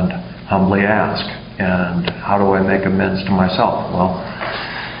 and humbly ask, and how do I make amends to myself? Well,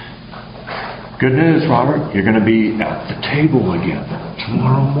 good news, Robert, you're going to be at the table again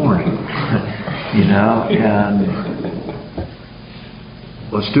tomorrow morning. And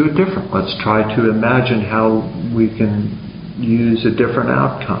let's do it different. Let's try to imagine how we can use a different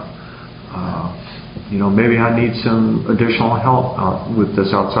outcome. Maybe I need some additional help with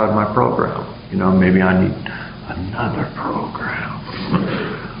this outside my program. Maybe I need another program.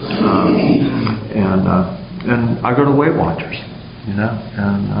 And I go to Weight Watchers, and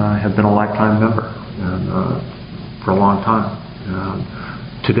I have been a lifetime member and for a long time.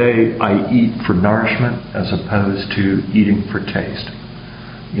 Today I eat for nourishment as opposed to eating for taste.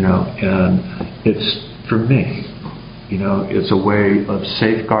 And it's for me, it's a way of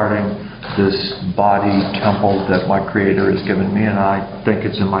safeguarding this body temple that my Creator has given me, and I think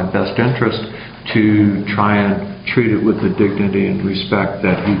it's in my best interest to try and treat it with the dignity and respect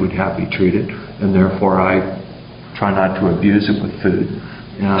that He would have me treated, and therefore I try not to abuse it with food.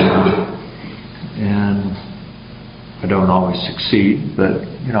 And I don't always succeed, but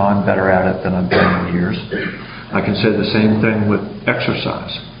I'm better at it than I've been in years. I can say the same thing with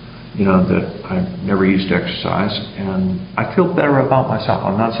exercise. That I never used to exercise, and I feel better about myself.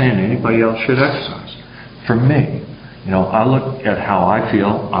 I'm not saying anybody else should exercise. For me, I look at how I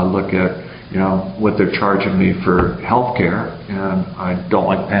feel. I look at, what they're charging me for health care, and I don't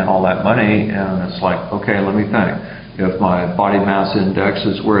like paying all that money, and it's like, okay, let me think. if my body mass index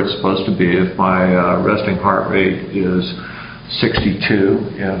is where it's supposed to be, if my resting heart rate is 62,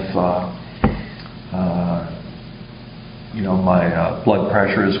 if my blood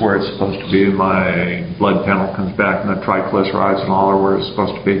pressure is where it's supposed to be, my blood panel comes back, and the triglycerides and all are where it's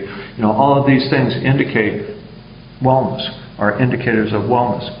supposed to be. All of these things indicate wellness, are indicators of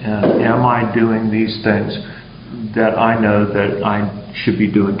wellness. And am I doing these things that I know that I should be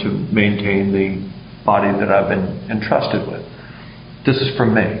doing to maintain the body that I've been entrusted with? This is for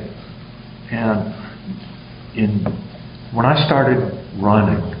me. And when I started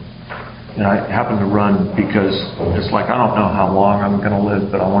running, and I happened to run because it's like, I don't know how long I'm going to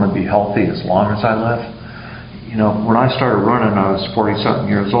live, but I want to be healthy as long as I live. When I started running, I was 40-something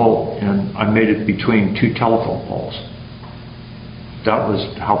years old, and I made it between 2 telephone poles. That was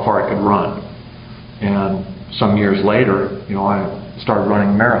how far I could run. And some years later, I started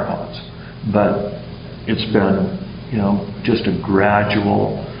running marathons. But it's been, just a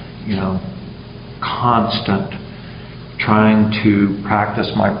gradual, constant trying to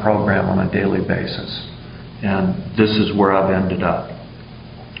practice my program on a daily basis. And this is where I've ended up.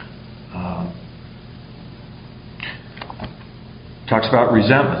 Talks about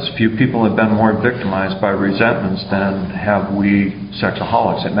resentments. Few people have been more victimized by resentments than have we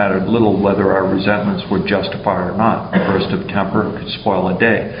sexaholics. It mattered little whether our resentments were justified or not. A burst of temper could spoil a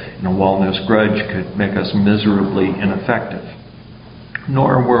day, and a wellness grudge could make us miserably ineffective.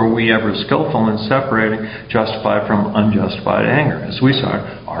 Nor were we ever skillful in separating justified from unjustified anger. As we saw,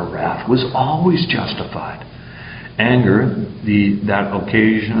 our wrath was always justified. Anger, that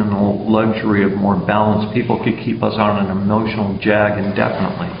occasional luxury of more balanced people, could keep us on an emotional jag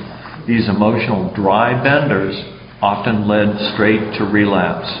indefinitely. These emotional dry benders often led straight to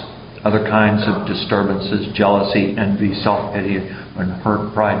relapse. Other kinds of disturbances, jealousy, envy, self-pity, and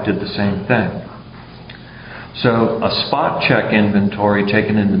hurt pride did the same thing. So a spot check inventory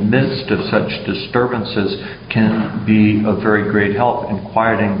taken in the midst of such disturbances can be of very great help in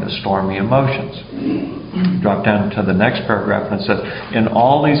quieting the stormy emotions. Drop down to the next paragraph and it says, in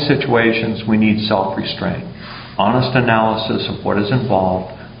all these situations we need self-restraint, honest analysis of what is involved,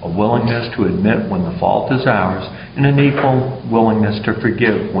 a willingness to admit when the fault is ours, and an equal willingness to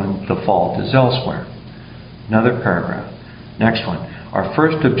forgive when the fault is elsewhere. Another paragraph. Next one. Our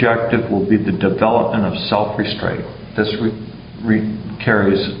first objective will be the development of self-restraint. This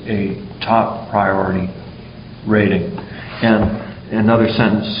carries a top priority rating. And another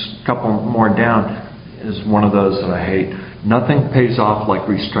sentence, a couple more down, is one of those that I hate. Nothing pays off like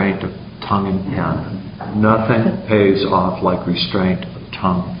restraint of tongue and pen. Nothing pays off like restraint of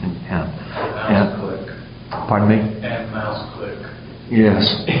tongue and pen. Mouse click. Pardon me? And mouse click. Yes,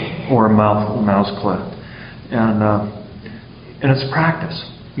 or mouse click. And it's practice.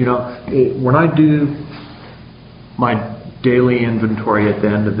 When I do my daily inventory at the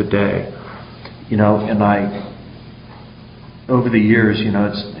end of the day, and over the years,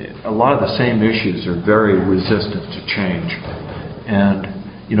 it's a lot of the same issues are very resistant to change. And,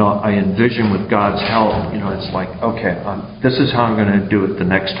 I envision with God's help, it's like, okay, this is how I'm going to do it the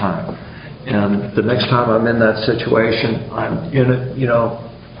next time. And the next time I'm in that situation, I'm in it,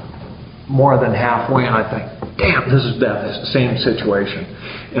 more than halfway, and I think, damn, this is bad. It's the same situation.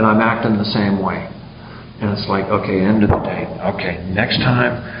 And I'm acting the same way. And it's like, okay, end of the day. Okay, next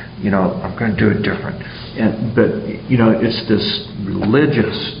time, I'm going to do it different. But it's this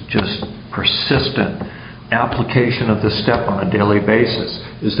religious, just persistent application of the step on a daily basis.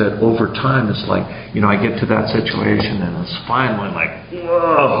 Is that over time, it's like, I get to that situation and it's finally like,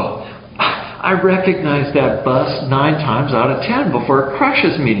 whoa, I recognize that bus 9 times out of 10 before it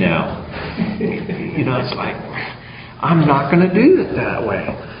crushes me now. It's like, I'm not going to do it that way.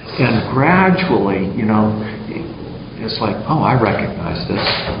 And gradually, it's like, oh, I recognize this.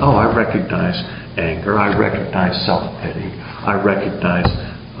 Oh, I recognize anger. I recognize self-pity. I recognize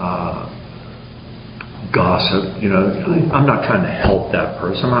gossip. I'm not trying to help that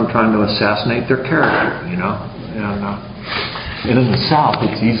person. I'm trying to assassinate their character, And in the South,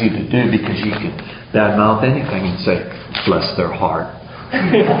 it's easy to do because you can badmouth anything and say, bless their heart.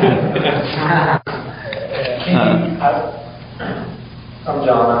 I'm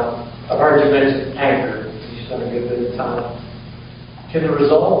John. I've heard you mention anger. You spent a good bit of time. Can the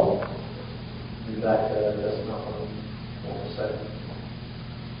result be back to that's not what I want to say.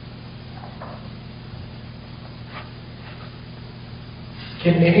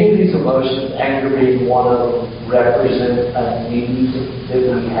 Can any of these emotions, anger being one of them, represent a need that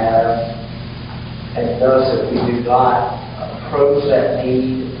we have? And thus, if we do not approach that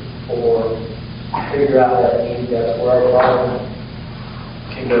need or figure out that need, that's where our problem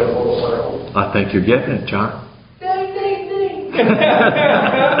can go full circle. I think you're getting it, John. Dang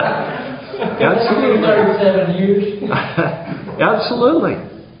Absolutely. 37 years. Absolutely.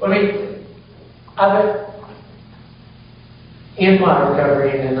 I mean, in my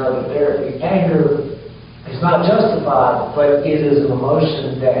recovery and in other therapy, anger is not justified, but it is an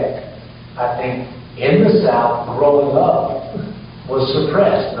emotion that I think in the South, growing up, was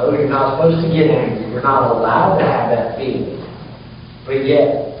suppressed. No, you're not supposed to get angry. You're not allowed to have that feeling. But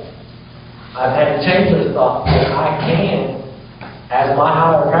yet, I've had to change those thoughts that I can, as my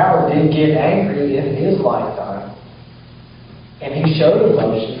higher power did get angry in his lifetime. And he showed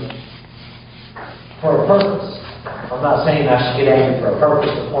emotion for a purpose. I'm not saying I should get angry for a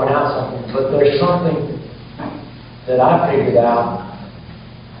purpose to point out something, but there's something that I figured out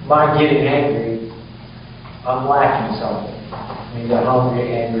by getting angry, I'm lacking something. You get hungry,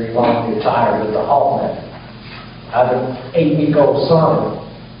 angry, lonely, tired with the Hall method. I have an 8-week-old son,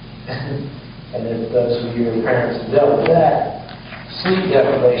 and if those of you who are parents have dealt with that, sleep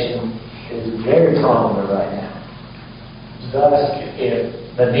deprivation is very prominent right now. Thus, if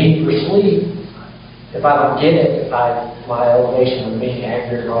the need for sleep, if I don't get it, my elevation of being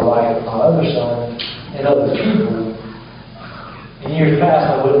angry at my wife, my other son, and other people, in years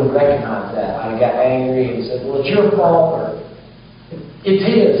past, I wouldn't have recognized that. I got angry and said, well, it's your fault, or it's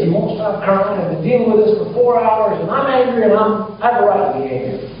his. He won't stop crying. I've been dealing with this for 4 hours, and I'm angry, and I have a right to be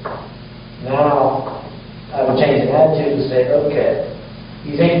angry. Now, I have a change in attitude to say, okay,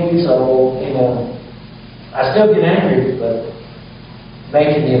 he's 8 weeks old, you know, I still get angry, but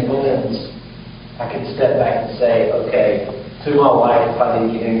making the amends, I can step back and say, okay, to my wife, if I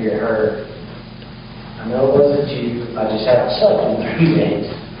didn't get angry at her, I know it wasn't you, I just haven't slept in 3 days.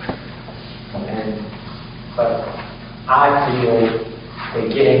 But I feel that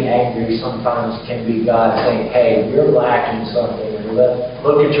getting angry sometimes can be God saying, hey, you're lacking something, and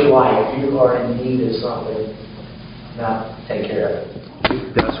look at your life, you are in need of something, now take care of it.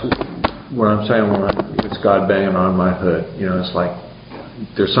 That's what I'm saying when it's God banging on my hood. You know, it's like,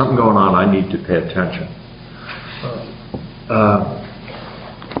 there's something going on, I need to pay attention.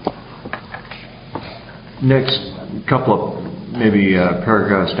 Next couple of maybe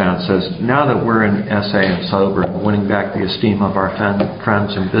paragraphs down says, now that we're in SA and sober and winning back the esteem of our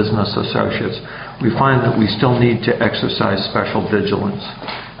friends and business associates, we find that we still need to exercise special vigilance.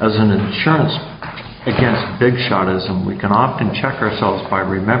 As an insurance against big shotism, we can often check ourselves by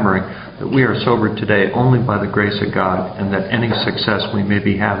remembering that we are sober today only by the grace of God, and that any success we may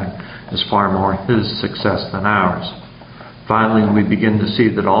be having is far more His success than ours. Finally, we begin to see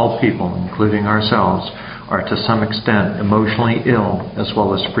that all people, including ourselves, are to some extent emotionally ill as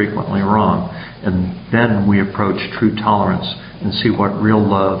well as frequently wrong, and then we approach true tolerance and see what real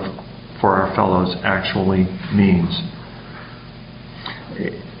love for our fellows actually means.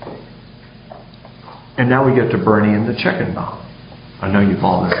 And now we get to Bernie and the chicken bone. I know you've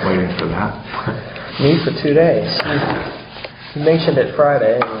all been waiting for that. Me for 2 days. You mentioned it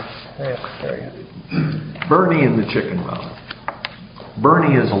Friday. There we go. Bernie and the chicken bone.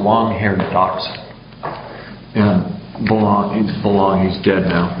 Bernie is a long-haired dachshund. And he's dead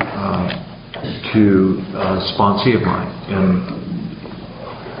now, to a sponsee of mine. And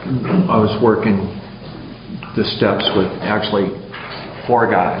I was working the steps with actually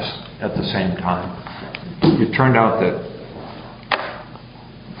 4 guys at the same time. It turned out that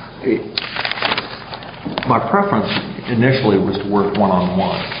my preference initially was to work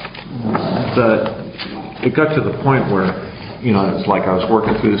one-on-one. But it got to the point where, you know, it's like I was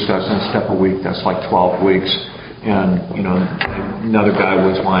working through the steps, and a step a week, that's like 12 weeks. And, you know, another guy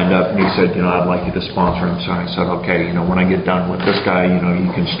was lined up, and he said, you know, I'd like you to sponsor him. So I said, okay, you know, when I get done with this guy, you know,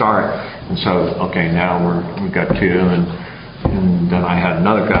 you can start. And so, okay, now we've got 2, and then I had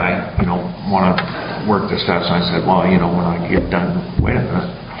another guy, you know, want to work the steps. And I said, well, you know, when I get done, wait a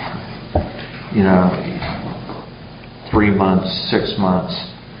minute, you know, 3 months, 6 months,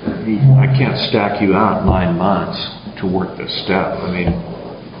 I can't stack you out 9 months to work this step. I mean,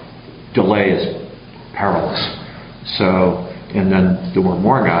 delay is perilous. So, and then there were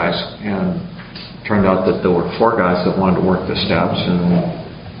more guys, and it turned out that there were 4 guys that wanted to work the steps, and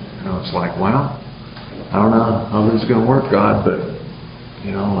you know, it's like, well, I don't know how this is going to work, God, but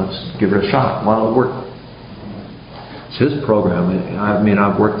you know, let's give it a shot. Well, it worked. It's His program. I mean,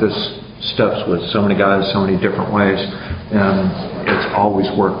 I've worked this steps with so many guys, so many different ways, and it's always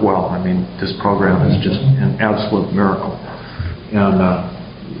worked well. I mean, this program is just an absolute miracle.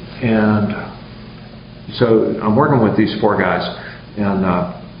 And so I'm working with these 4 guys, and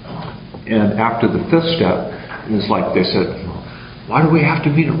after the 5th step, it was like they said, why do we have to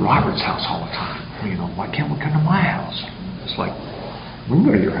meet at Robert's house all the time? You know, why can't we come to my house? It's like, we can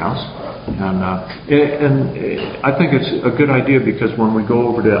go to your house. And I think it's a good idea because when we go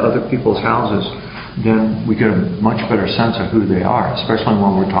over to other people's houses, then we get a much better sense of who they are, especially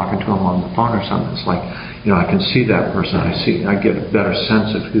when we're talking to them on the phone or something. It's like, I can see that person. I get a better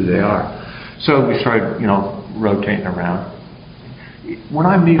sense of who they are. So we started, rotating around. When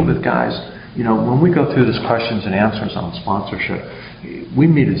I meet with guys, when we go through this questions and answers on sponsorship, we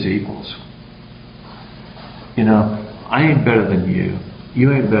meet as equals. I ain't better than you.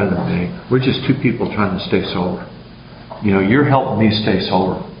 You ain't better than me. We're just two people trying to stay sober. You're helping me stay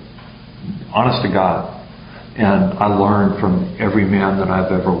sober. Honest to God. And I learn from every man that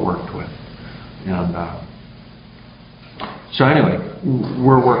I've ever worked with. And so anyway,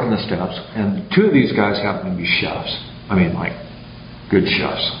 we're working the steps. And two of these guys happen to be chefs. I mean, like, good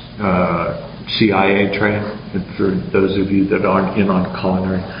chefs. CIA trained. And for those of you that aren't in on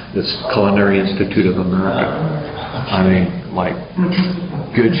culinary, it's Culinary Institute of America. I mean, like,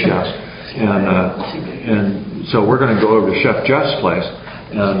 good chefs. And so we're going to go over to Chef Jeff's place.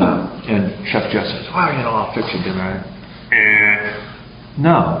 And Chef Jeff says, well, I'll fix you dinner.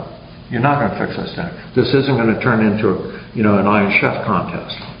 No, you're not going to fix us dinner. This isn't going to turn into an Iron Chef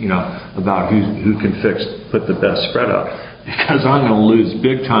contest, about who can put the best spread out. Because I'm going to lose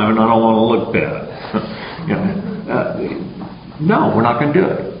big time and I don't want to look bad. No, we're not going to do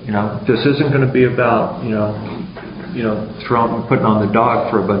it. This isn't going to be about, putting on the dog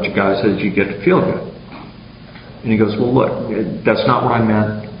for a bunch of guys so that you get to feel good. And he goes, well, look, that's not what I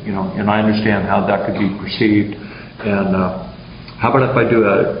meant, and I understand how that could be perceived. And how about if I do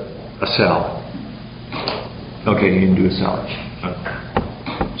a salad? Okay, you can do a salad.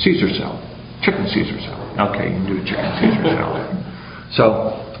 Caesar salad. Chicken Caesar salad. Okay, you can do a chicken Caesar salad.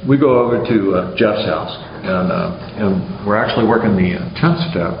 So we go over to Jeff's house, and we're actually working the 10th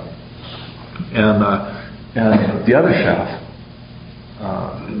step. And the other chef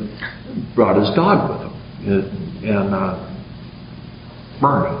brought his dog with him. And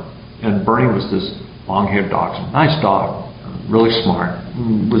Bernie. And Bernie was this long-haired dachshund. Nice dog. Really smart.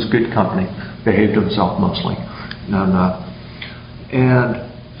 Was good company. Behaved himself mostly. And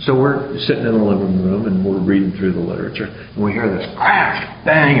so we're sitting in the living room and we're reading through the literature. And we hear this crash,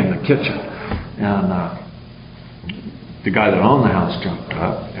 bang in the kitchen. And the guy that owned the house jumped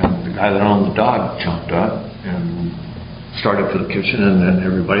up. And the guy that owned the dog jumped up. And started for the kitchen, and then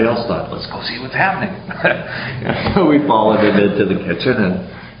everybody else thought, let's go see what's happening. So we followed him into the kitchen,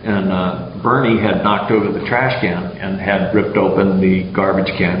 and Bernie had knocked over the trash can and had ripped open the garbage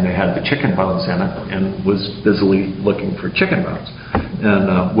can that had the chicken bones in it and was busily looking for chicken bones.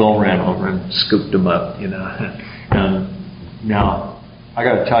 And Will ran over and scooped them up, And now, I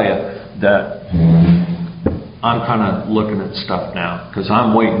got to tell you that I'm kind of looking at stuff now, because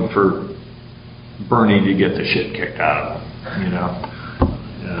I'm waiting for Bernie to get the shit kicked out of him,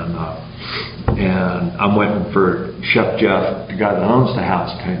 and I'm waiting for Chef Jeff, the guy that owns the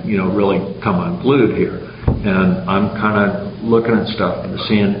house, to really come unglued here. And I'm kind of looking at stuff and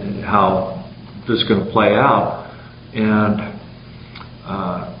seeing how this is going to play out. And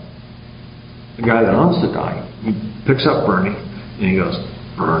the guy that owns the dog, he picks up Bernie and he goes,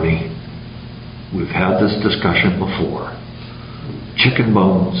 Bernie, we've had this discussion before. Chicken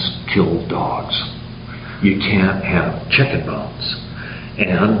bones kill dogs. You can't have chicken bones.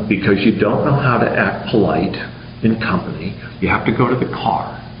 And because you don't know how to act polite in company, you have to go to the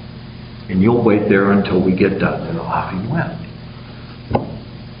car. And you'll wait there until we get done. And off he went.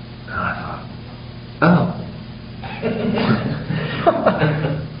 And I thought, oh.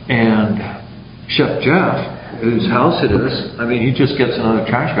 And Chef Jeff, whose house it is, he just gets another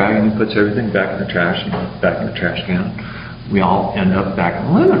trash bag and he puts everything back in the trash and back in the trash can. We all end up back in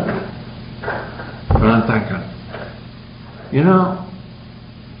the living room. And I'm thinking,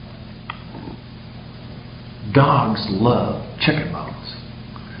 dogs love chicken bones.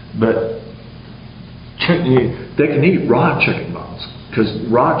 But they can eat raw chicken bones, because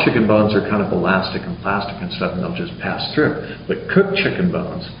raw chicken bones are kind of elastic and plastic and stuff, and they'll just pass through. But cooked chicken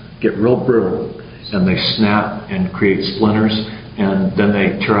bones get real brittle, and they snap and create splinters, and then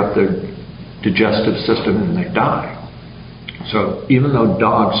they tear up their digestive system and they die. So even though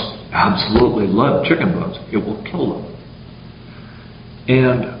dogs absolutely love chicken bones, it will kill them.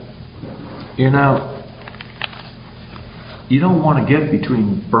 And, you don't want to get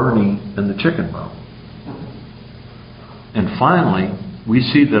between Bernie and the chicken bone. And finally, we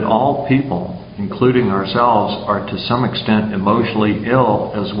see that all people, including ourselves, are to some extent emotionally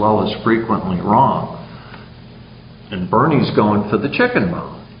ill as well as frequently wrong. And Bernie's going for the chicken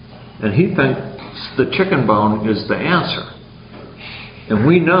bone. And he thinks the chicken bone is the answer. And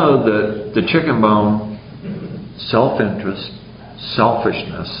we know that the chicken bone, self-interest,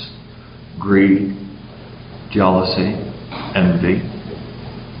 selfishness, greed, jealousy, envy,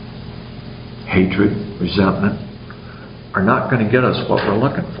 hatred, resentment, are not going to get us what we're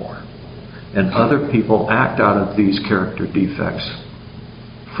looking for. And other people act out of these character defects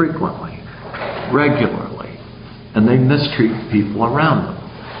frequently, regularly, and they mistreat people around them.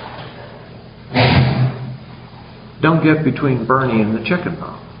 Don't get between Bernie and the chicken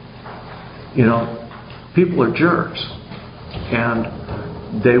bone. You know, people are jerks, and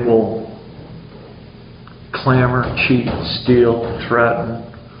they will clamor, cheat, steal, threaten,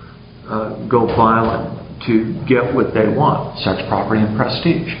 go violent to get what they want, sex, property, and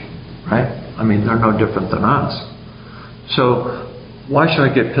prestige, right? I mean, they're no different than us. So why should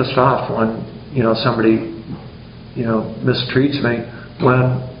I get pissed off when, you know, somebody, you know, mistreats me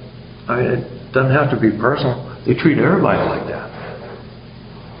when, I mean, it doesn't have to be personal. They treat everybody like that.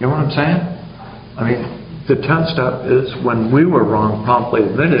 You know what I'm saying? I mean, the 10th step is when we were wrong, promptly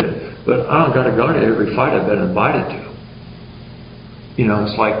admitted it, but I don't got to go to every fight I've been invited to. You know,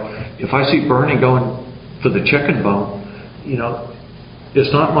 it's like, if I see Bernie going for the chicken bone, you know,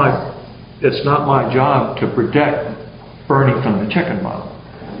 it's not my job to protect Bernie from the chicken bone.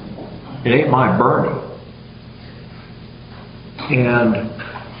 It ain't my Bernie. And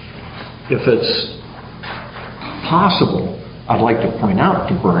if it's possible, I'd like to point out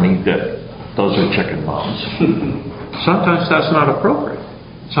to Bernie that those are chicken bones. Sometimes that's not appropriate.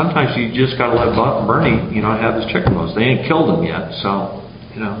 Sometimes you just got to let Bernie, you know, have his chicken bones. They ain't killed him yet, so,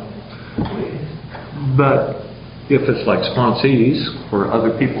 you know. But if it's like sponsees or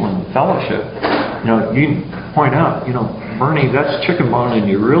other people in the fellowship, you know, you can point out, you know, Bernie, that's chicken bone, and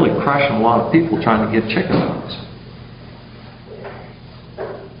you're really crushing a lot of people trying to get chicken bones.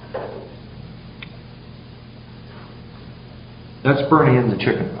 That's Bernie and the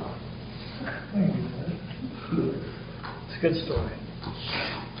chicken bone. It's a good story.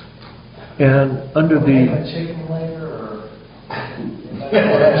 And under the chicken later, or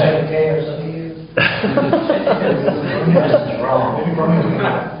JFK or something? That's wrong.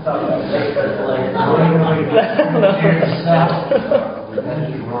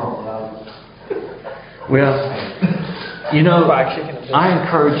 Well, you know, I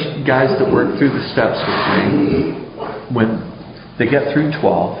encourage guys that work through the steps with me, when they get through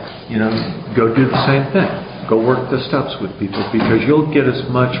 12, you know, go do the same thing. Go work the steps with people, because you'll get as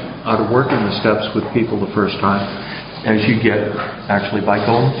much out of working the steps with people the first time as you get actually by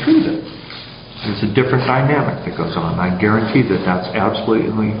going through them. There's a different dynamic that goes on. I guarantee that that's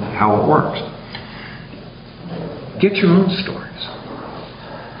absolutely how it works. Get your own stories.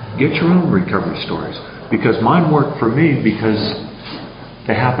 Get your own recovery stories. Because mine worked for me because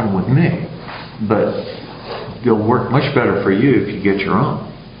they happened with me. But they'll work much better for you if you get your own.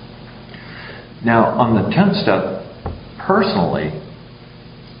 Now, on the 10th step, personally,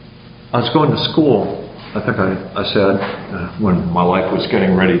 I was going to school, I think I said, when my life was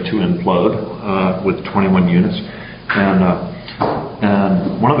getting ready to implode with 21 units. And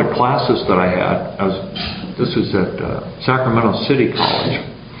one of the classes that I had, this was at Sacramento City College,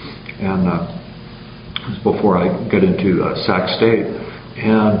 and it was before I got into Sac State.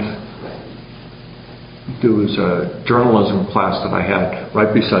 And there was a journalism class that I had right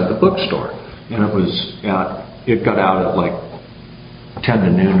beside the bookstore. And it got out at like 10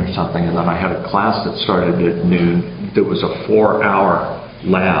 to noon or something, and then I had a class that started at noon. There was a 4-hour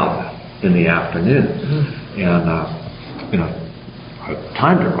lab in the afternoon. And, you know, I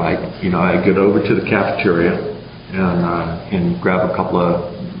timed it right. You know, I get over to the cafeteria and grab a couple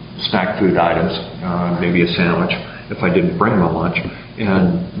of snack food items, maybe a sandwich, if I didn't bring my lunch,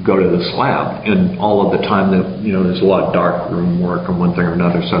 and go to this lab. And all of the time that, you know, there's a lot of dark room work or one thing or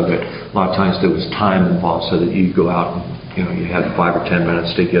another, so that a lot of times there was time involved, so that you go out and, you know, you had 5 or 10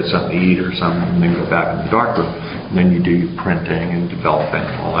 minutes to get something to eat or something, and then go back in the dark room. And then you do your printing and developing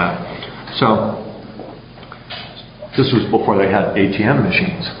and all that. So this was before they had ATM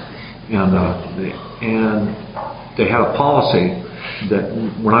machines. And they had a policy that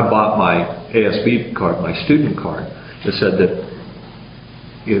when I bought my ASB card, my student card, it said that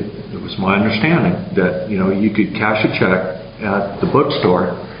it was my understanding that, you know, you could cash a check at the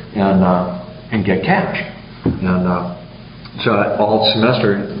bookstore and get cash. And so all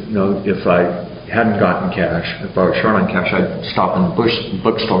semester, you know, if I hadn't gotten cash, if I was short on cash, I'd stop in the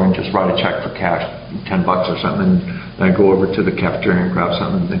bookstore and just write a check for cash, $10 or something, and I'd go over to the cafeteria and grab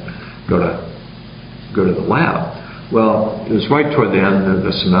something, and then go to the lab. Well, it was right toward the end of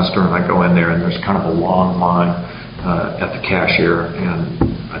the semester, and I go in there, and there's kind of a long line at the cashier, and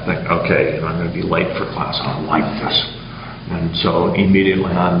I think, okay, I'm going to be late for class. I don't like this. And so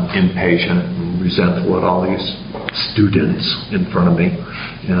immediately I'm impatient and resentful at all these students in front of me.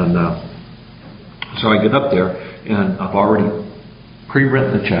 And so I get up there, and I've already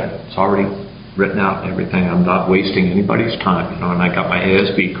pre-written the check. It's already written out and everything. I'm not wasting anybody's time, and I got my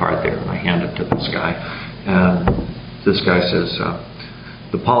ASB card there, and I hand it to this guy. And this guy says,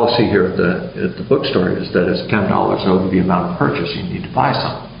 the policy here at the bookstore is that it's $10 over the amount of purchase. You need to buy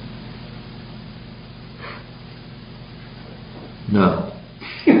some. No.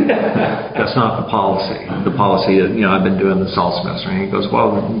 That's not the policy. The policy is, I've been doing this all semester. And he goes,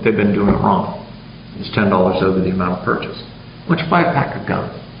 well, they've been doing it wrong. It's $10 over the amount of purchase. Why don't you buy a pack of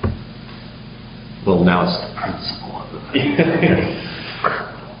gum? Well, now it's the principle of it.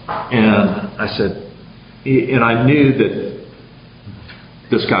 And I said, and I knew that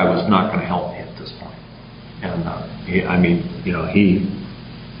this guy was not going to help me at this point. And he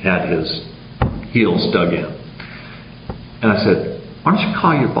had his heels dug in. And I said, why don't you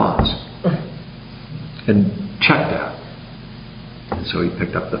call your boss and check that? And so he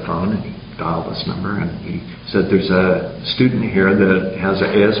picked up the phone and he dialed this number, and he said, there's a student here that has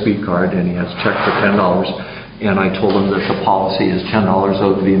an ASB card and he has a check for $10. And I told him that the policy is $10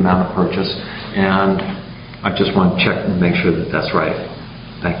 over the amount of purchase, and I just want to check and make sure that that's right.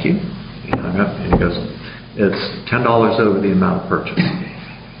 Thank you. And he goes, it's $10 over the amount of purchase.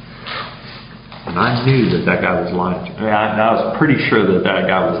 And I knew that guy was lying to me. I was pretty sure that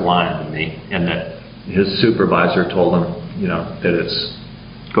guy was lying to me, and that his supervisor told him, that it's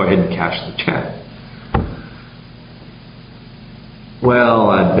go ahead and cash the check.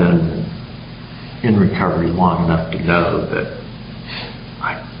 Well, I'd been in recovery long enough to know that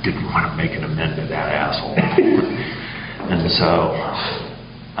I didn't want to make an amend to that asshole. And so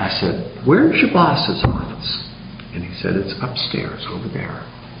I said, where's your boss's office? And he said, it's upstairs over there.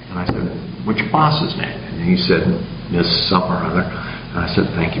 And I said, what's your boss's name? And he said, Miss something or other. And I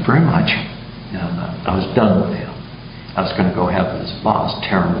said, thank you very much. And I was done with him. I was going to go have his boss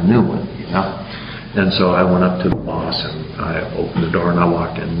tear him a new one, And so I went up to the boss, and I opened the door, and I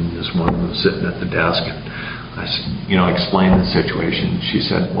walked in, and this woman was sitting at the desk, and I explained the situation. She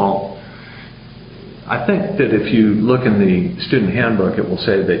said, well, I think that if you look in the student handbook, it will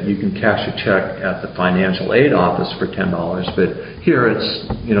say that you can cash a check at the financial aid office for $10, but here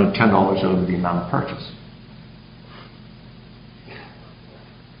it's, $10 over the amount of purchase.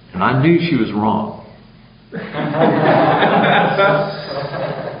 And I knew she was wrong. But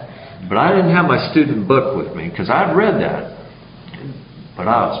I didn't have my student book with me, because I'd read that. But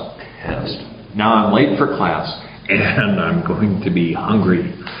I was pissed. Now I'm late for class, and I'm going to be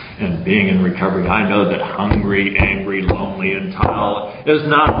hungry. And being in recovery, I know that hungry, angry, lonely, and tired is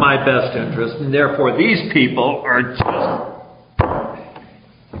not my best interest, and therefore these people are just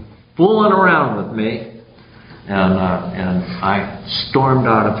fooling around with me. And I stormed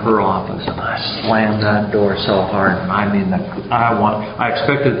out of her office, and I slammed that door so hard. And I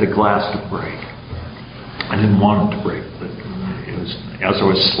expected the glass to break. I didn't want it to break, but it was, as I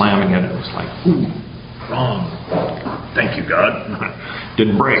was slamming it, it was like, ooh, wrong. Thank you, God.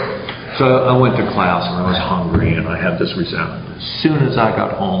 Didn't break. So I went to class, and I was hungry, and I had this resentment. As soon as I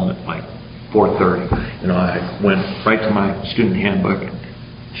got home at like 4:30, I went right to my student handbook, and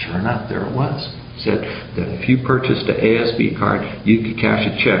sure enough, there it was. Said that if you purchased an ASB card, you could cash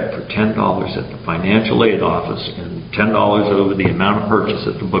a check for $10 at the financial aid office and $10 over the amount of purchase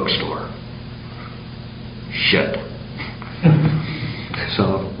at the bookstore. Shit.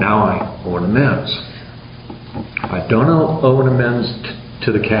 So now I owe an amends. I don't owe an amends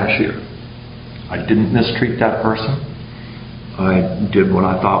to the cashier. I didn't mistreat that person. I did what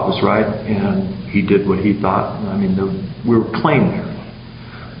I thought was right, and he did what he thought. We were clean there.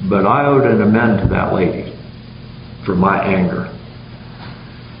 But I owed an amend to that lady for my anger.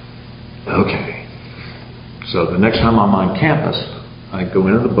 Okay. So the next time I'm on campus, I go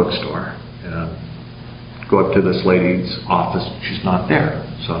into the bookstore and go up to this lady's office. She's not there.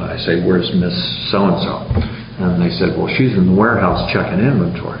 So I say, where's Miss So-and-so? And they said, well, she's in the warehouse checking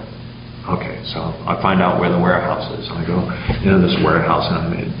inventory. Okay, so I find out where the warehouse is. And I go into this warehouse,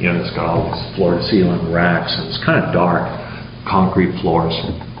 and it's got all these floor-to-ceiling racks, and it's kind of dark, concrete floors.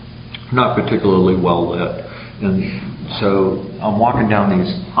 Not particularly well lit. And so I'm walking down these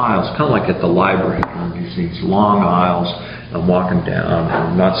aisles, kind of like at the library, these long aisles. I'm walking down, and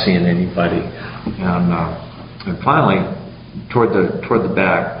I'm not seeing anybody. And finally, toward the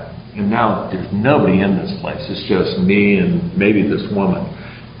back, and now there's nobody in this place. It's just me and maybe this woman.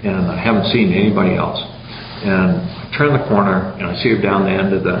 And I haven't seen anybody else. And I turn the corner, and I see her down the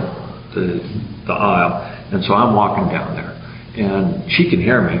end of the aisle. And so I'm walking down there. And she can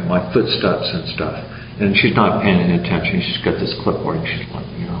hear me, my footsteps and stuff. And she's not paying any attention. She's got this clipboard, and she's like,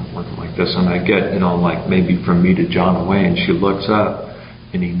 working like this. And I get, like maybe from me to John away, and she looks up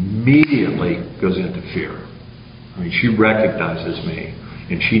and immediately goes into fear. I mean, she recognizes me,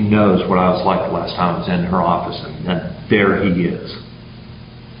 and she knows what I was like the last time I was in her office, and there he is.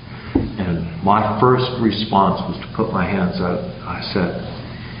 And my first response was to put my hands up. I said,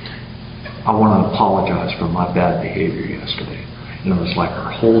 I want to apologize for my bad behavior yesterday. And it was like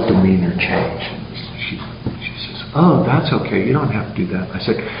her whole demeanor changed. She says, oh, that's okay. You don't have to do that. I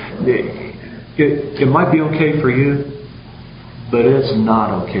said, it might be okay for you, but it's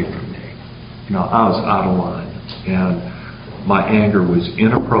not okay for me. I was out of line. And my anger was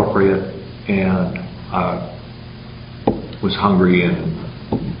inappropriate, and I was hungry and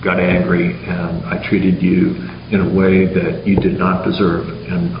got angry, and I treated you in a way that you did not deserve,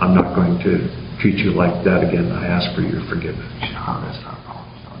 and I'm not going to treat you like that again. I ask for your forgiveness. She said, oh, that's not a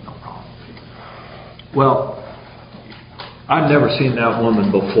problem. No problem. Well, I'd never seen that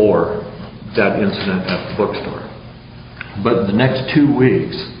woman before that incident at the bookstore. But the next 2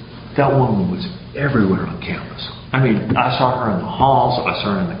 weeks, that woman was everywhere on campus. I mean, I saw her in the halls, I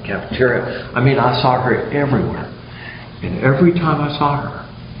saw her in the cafeteria. I mean, I saw her everywhere. And every time I saw her,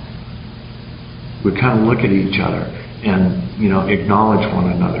 we'd kind of look at each other and, acknowledge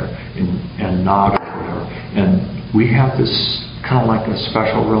one another and nod at her. And we have this kind of like a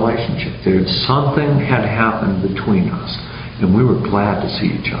special relationship. Something had happened between us, and we were glad to see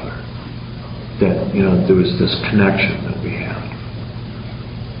each other. That, there was this connection that we had.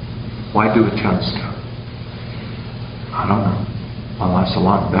 Why do a 10 step? I don't know. My life's a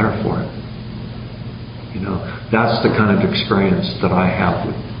lot better for it. That's the kind of experience that I have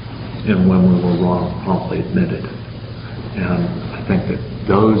with, and when we were wrong, promptly admitted. And I think that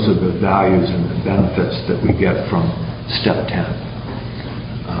those are the values and the benefits that we get from step 10.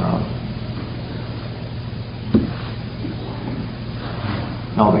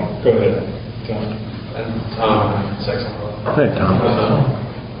 Melvin. Go ahead, Tom. Tom, sexaholic. Hey, Tom.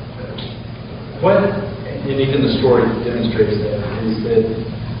 What, and even the story demonstrates that, is that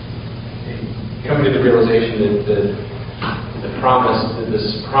coming to the realization that this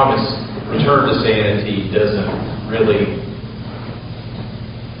promise, return to sanity, doesn't really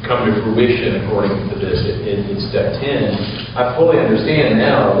come to fruition according to this in step 10. I fully understand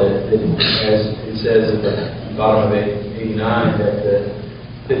now that as it says at the bottom of 89,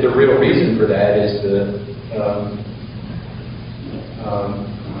 that the real reason for that is the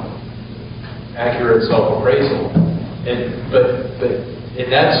accurate self-appraisal, but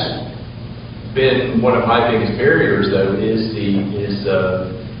that's been one of my biggest barriers, though, is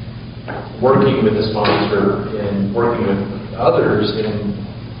working with the sponsor and working with others, and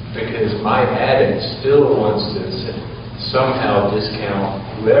because my addict still wants to somehow discount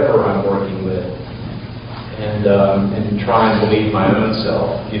whoever I'm working with, and try and believe my own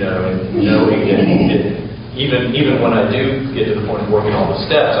self, and knowing that even when I do get to the point of working all the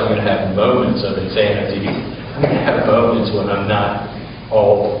steps, I'm going to have moments of insanity. I'm going to have moments when I'm not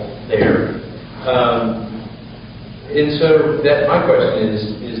all there. And so that my question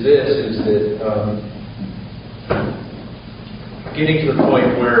is that getting to the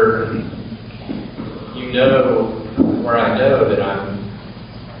point where where I know that I'm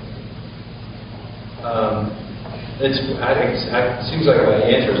it seems like my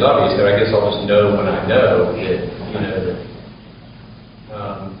answer is obvious, that I guess I'll just know when I know that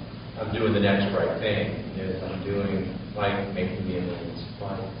I'm doing the next right thing. That I'm doing, like making the amends,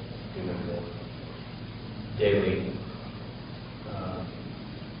 like doing the daily.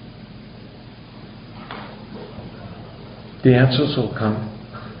 The answers will come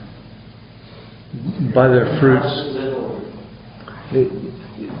by their fruits.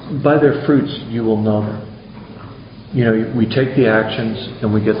 By their fruits, you will know them. We take the actions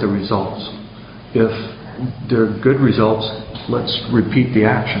and we get the results. If they're good results, let's repeat the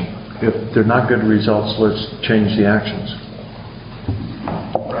action. If they're not good results, let's change the actions.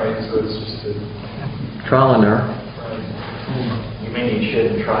 Right, so it's just a trial and error. Right. You mean you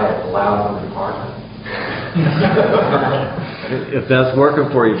shouldn't try it loud in the apartment? If that's working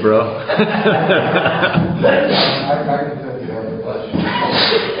for you, bro. I can tell you have a question.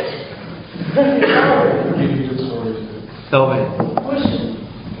 Give you good stories. Tell me.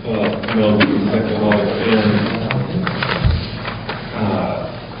 Mel,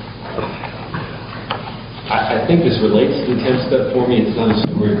 I think this relates to the 10th step for me. It's not a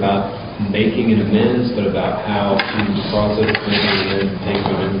story about making an amends, but about how through the process of making an amends, taking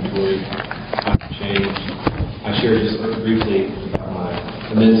an inventory, how to change. I shared just briefly about my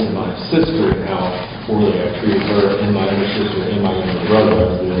amends to my sister and how poorly I treated her and my other sister and my younger brother.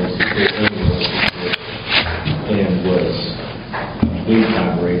 I was doing this and was big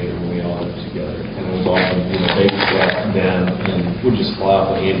time rager when we all lived together. And it was often, they would go up and down and would just fly off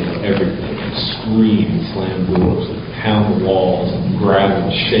the handle of everything and scream and slam doors and pound the walls and grab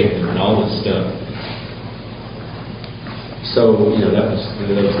and shake them and all this stuff. So, that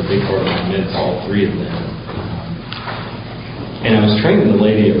was a big part of my meds, all three of them. And I was training the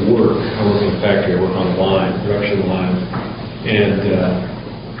lady at work. I work in a factory, I work on the line, production line, and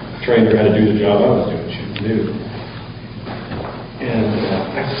trained her how to do the job I was doing. She was new. And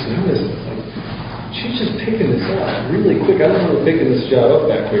I just noticed, she's just picking this up really quick. I don't remember picking this job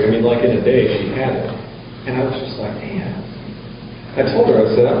up that quick. I mean, like in a day, she had it. And I was just like, man. I told her, I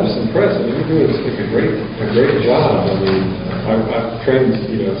said, I'm just impressed. I mean, you're doing a great job. I mean, I've trained,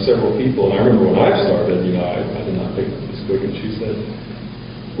 several people, and I remember when I started, I did not pick up this quick, and she said,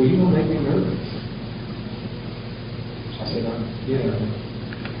 well, you don't make me nervous. I said,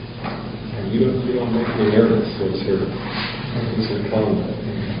 you don't make me nervous, was her comment.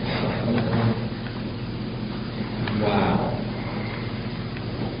 Wow.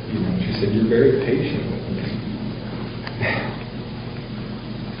 She said, you're very patient with me.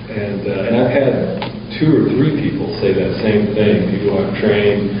 And I've had 2 or 3 people say that same thing. People I've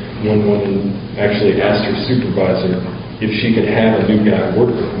trained. One woman actually asked her supervisor if she could have a new guy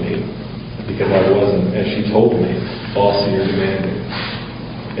work with me because I wasn't, as she told me, bossy or demanding.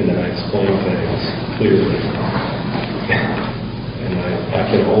 And then I explained things clearly. And I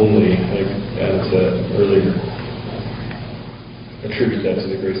can only, like Adam said earlier, attribute that to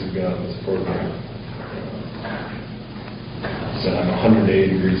the grace of God in this program. So I'm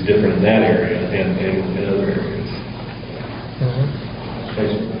 180 degrees different in that area and in other areas.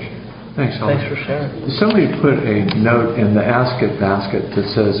 Thanks for sharing. Thanks, Helen. Thanks for sharing. Somebody put a note in the Ask It basket that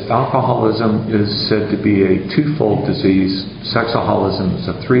says alcoholism is said to be a 2-fold disease. Sexaholism is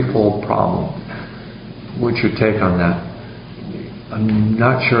a 3-fold problem. What's your take on that? I'm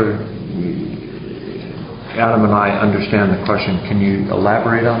not sure Adam and I understand the question. Can you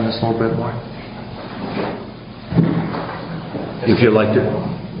elaborate on this a little bit more? If you'd like to.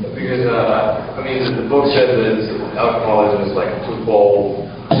 Because, the book says that alcoholism is like a 2-fold,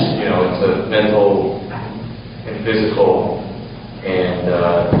 it's a mental and physical, and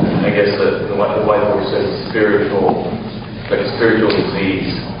I guess the white book says it's spiritual, like a spiritual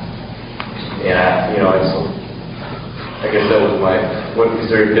disease. And, I guess that was is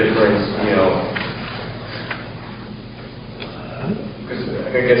there a difference, because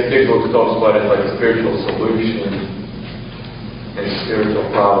I guess Big Book talks about it like a spiritual solution. A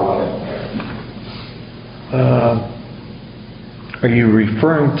spiritual problem. Are you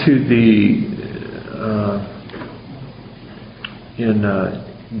referring to in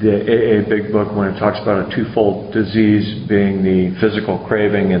the AA Big Book when it talks about a 2-fold disease being the physical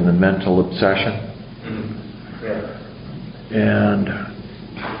craving and the mental obsession? Mm-hmm. Yeah. And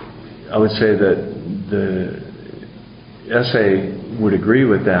I would say that the essay would agree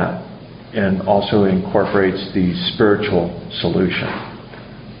with that, and also incorporates the spiritual solution.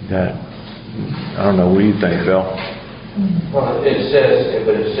 That, I don't know, what do you think, Bill? Well, it says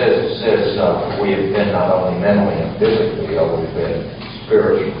we have been not only mentally and physically ill, we've been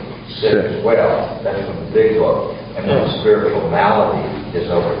spiritually sick as well. That's from the Big Book. And when spiritual malady is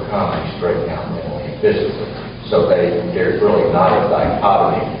overcome, you straighten out mentally and physically. So there's really not a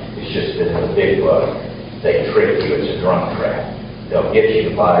dichotomy. It's just that in the Big Book, they trick you. It's a drunk trap. They'll get you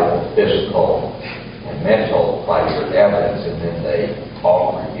to buy the physical and mental by your evidence, and then they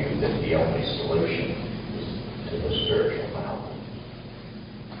offer you that the only solution is to the spiritual malady.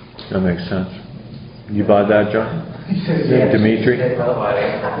 That makes sense. You buy that, John? Yes. Dimitri?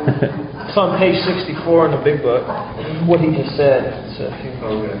 It's on page 64 in the Big Book. What he just said.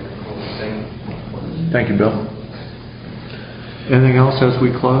 Thank you, Bill. Anything else as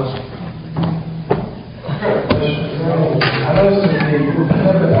we close? I noticed that the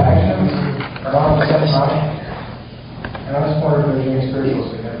repetitive actions are not the same time, and I just wondered if there's any spiritual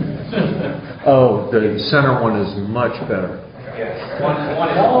significance. Oh, the center one is much better. Yes. One is yes,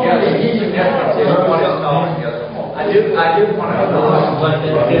 one is no. I do want to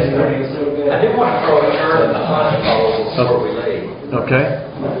throw a turn in the hospital before we leave. Okay.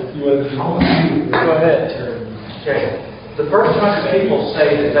 Go ahead. Okay. The first 100 people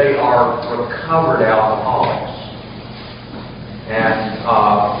say that they are recovered alcoholics. And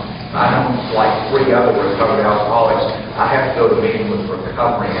I know like 3 other recovered alcoholics. I have to go to meeting with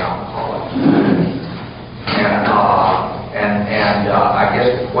recovering alcoholics. And I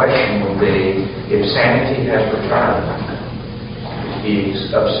guess the question would be, if sanity has returned, the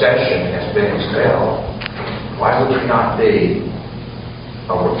obsession has been expelled, why would you not be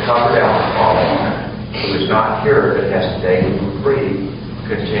a recovered alcoholic who is not cured but has a daily reprieve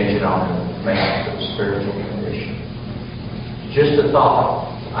contingent on the maintenance of the spiritual condition. Just a thought.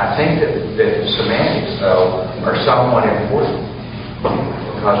 I think that the semantics, though, are somewhat important,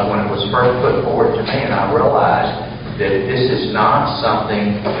 because when it was first put forward to me, and I realized that this is not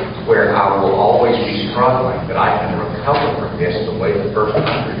something where I will always be struggling, but I can recover from this the way the first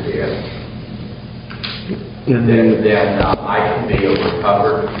 100 did, then I can be a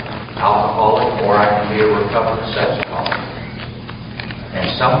recovered alcoholic, or I can be a recovered sexaholic.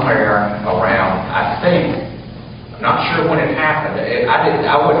 And somewhere around, I think, I'm not sure when it happened.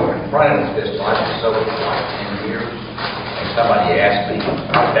 I wasn't confronted with this till I was sober for like 10 years. And somebody asked me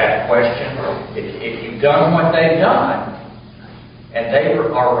that question. If you've done what they've done, and they are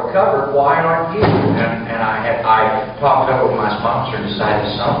recovered, why aren't you? And I talked over with my sponsor and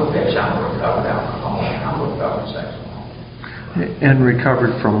decided, son of a bitch, I'm a recovered alcoholic. I'm a recovered sexaholic. And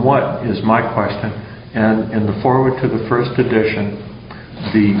recovered from what is my question. And in the foreword to the first edition,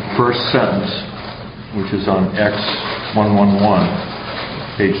 the first sentence, which is on X111,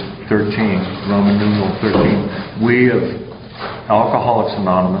 page 13, Roman numeral 13. We of Alcoholics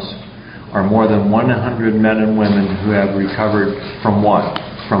Anonymous are more than 100 men and women who have recovered from what?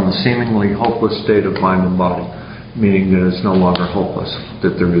 From the seemingly hopeless state of mind and body, meaning that it's no longer hopeless,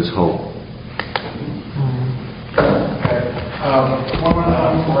 that there is hope. One more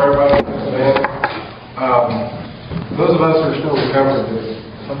time for everybody today. Those of us who are still recovering,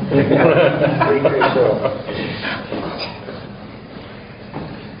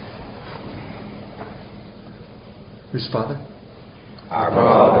 Whose Father? Our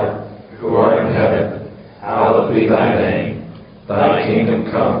Father, who art in heaven, hallowed be thy name. Thy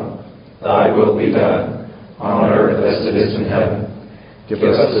kingdom come, thy will be done, on earth as it is in heaven. Give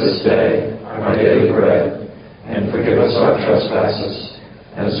us this day our daily bread, and forgive us our trespasses,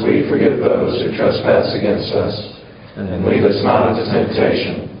 as we forgive those who trespass against us. And lead us not into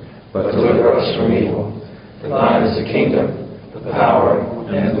temptation, but deliver us from evil. For thine is the kingdom, the power,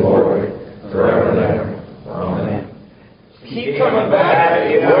 and the glory, forever and ever. Amen. Keep coming back.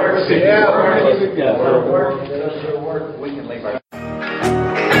 It works. It works. It works. We can leave our...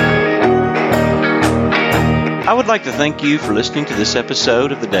 I would like to thank you for listening to this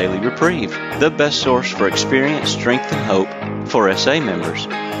episode of the Daily Reprieve, the best source for experience, strength, and hope for SA members.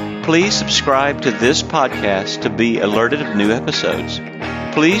 Please subscribe to this podcast to be alerted of new episodes.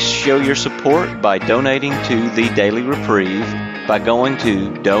 Please show your support by donating to the Daily Reprieve by going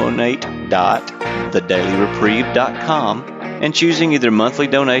to donate.thedailyreprieve.com and choosing either monthly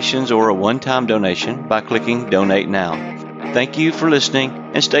donations or a one-time donation by clicking Donate Now. Thank you for listening,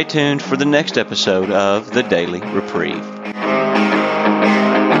 and stay tuned for the next episode of The Daily Reprieve.